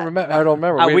 No, Matt. I don't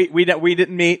remember. We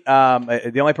didn't meet.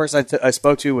 The only person I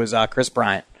spoke to was Chris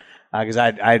Bryant. because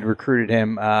I had recruited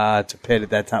him to Pitt at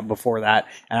that time. Before that,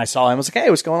 and I saw him. I was like, "Hey,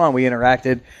 what's going on?" We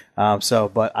interacted.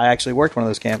 But I actually worked one of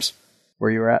those camps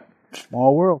where you were at.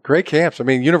 Small world. Great camps. I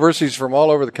mean, universities from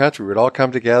all over the country would all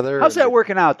come together. How's that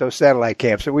working out, those satellite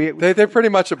camps? They pretty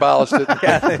much abolished it.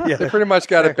 They pretty much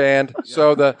got it banned.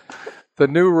 So the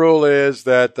new rule is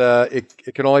that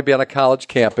it can only be on a college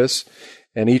campus,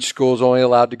 and each school is only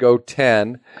allowed to go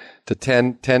 10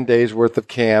 days worth of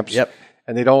camps. Yep.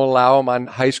 And they don't allow them on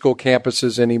high school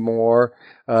campuses anymore.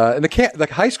 And the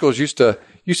high schools used to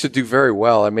do very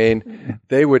well. I mean,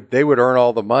 they would earn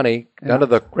all the money. None of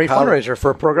the Great fundraiser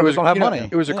for a program that don't have money.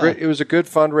 It was a good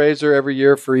fundraiser every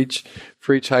year for each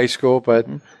high school. But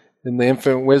in the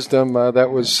infinite wisdom,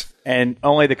 that was. And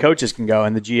only the coaches can go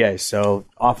and the GAs. So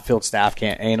off-the-field staff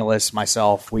can't. Analysts,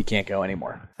 myself, we can't go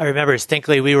anymore. I remember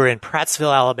distinctly we were in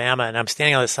Prattsville, Alabama, and I'm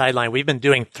standing on the sideline. We've been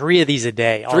doing 3 of these a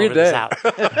day all over the South.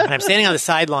 And I'm standing on the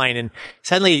sideline, and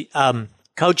suddenly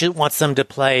coach wants them to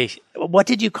play. What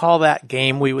did you call that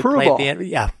game we would play at the end?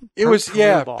 Yeah. It was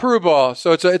Peru ball.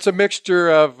 So it's a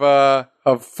mixture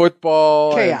of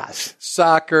football, chaos,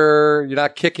 soccer. You're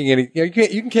not kicking any. You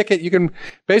can kick it. You can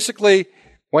basically.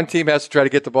 One team has to try to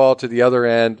get the ball to the other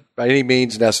end by any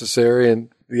means necessary, and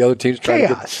the other team's trying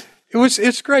to get.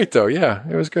 It's great though. Yeah,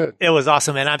 it was good. It was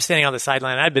awesome, and I'm standing on the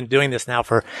sideline. I've been doing this now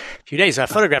for a few days. So I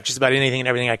photographed just about anything and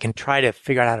everything I can try to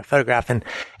figure out how to photograph. And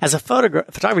as a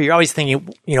photographer, you're always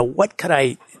thinking, what could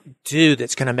I do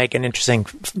that's going to make an interesting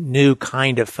new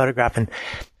kind of photograph? And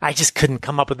I just couldn't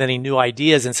come up with any new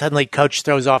ideas. And suddenly, coach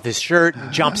throws off his shirt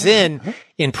and jumps in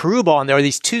Peru ball, and there were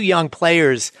these 2 young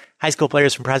players. High school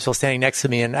players from Prattsville standing next to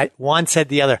me, and one said to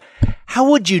the other,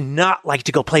 "How would you not like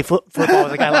to go play football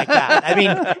with a guy like that? I mean,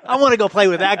 I want to go play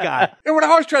with that guy." And what I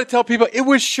always try to tell people, it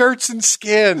was shirts and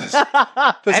skins.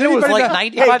 And it was like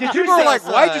 95 degrees. People were like,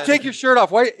 "Why'd you take your shirt off?"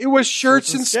 Why? It was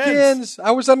shirts and skins. I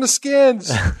was on the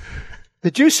skins.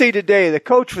 Did you see today the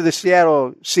coach for the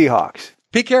Seattle Seahawks?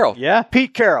 Pete Carroll. Yeah.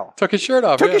 Pete Carroll. Took his shirt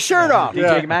off. His shirt off.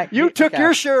 DJ Mac. You took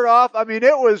your shirt off. I mean,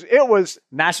 it was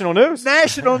national news.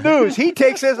 National news. He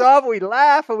takes his off. We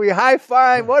laugh and we high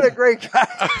five. What a great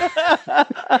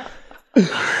guy.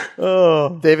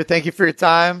 David, thank you for your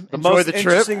time. The Enjoy most the trip.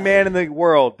 interesting man in the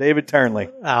world, David Turnley.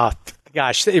 Oh,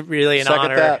 gosh, it really an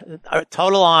Second honor. A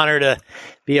total honor to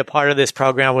be a part of this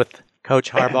program with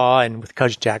Coach Harbaugh and with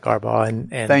Coach Jack Harbaugh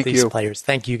and these players.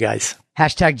 Thank you, guys.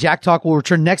 Hashtag Jack Talk will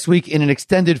return next week in an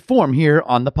extended form here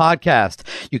on the podcast.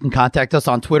 You can contact us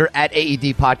on Twitter at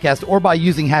AED Podcast or by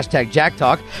using hashtag Jack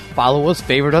Talk. Follow us,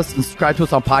 favorite us, and subscribe to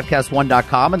us on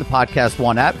podcast1.com and the Podcast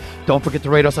One app. Don't forget to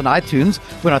rate us on iTunes.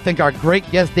 We want to thank our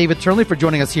great guest, David Turnley, for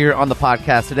joining us here on the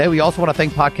podcast today. We also want to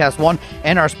thank Podcast One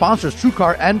and our sponsors,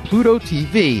 TrueCar and Pluto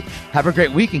TV. Have a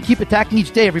great week and keep attacking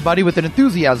each day, everybody, with an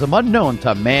enthusiasm unknown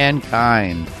to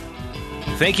mankind.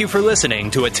 Thank you for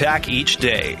listening to Attack Each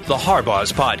Day, the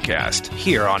Harbaughs podcast,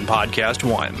 here on Podcast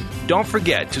One. Don't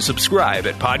forget to subscribe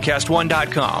at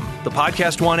podcast1.com, the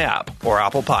Podcast One app, or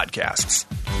Apple Podcasts.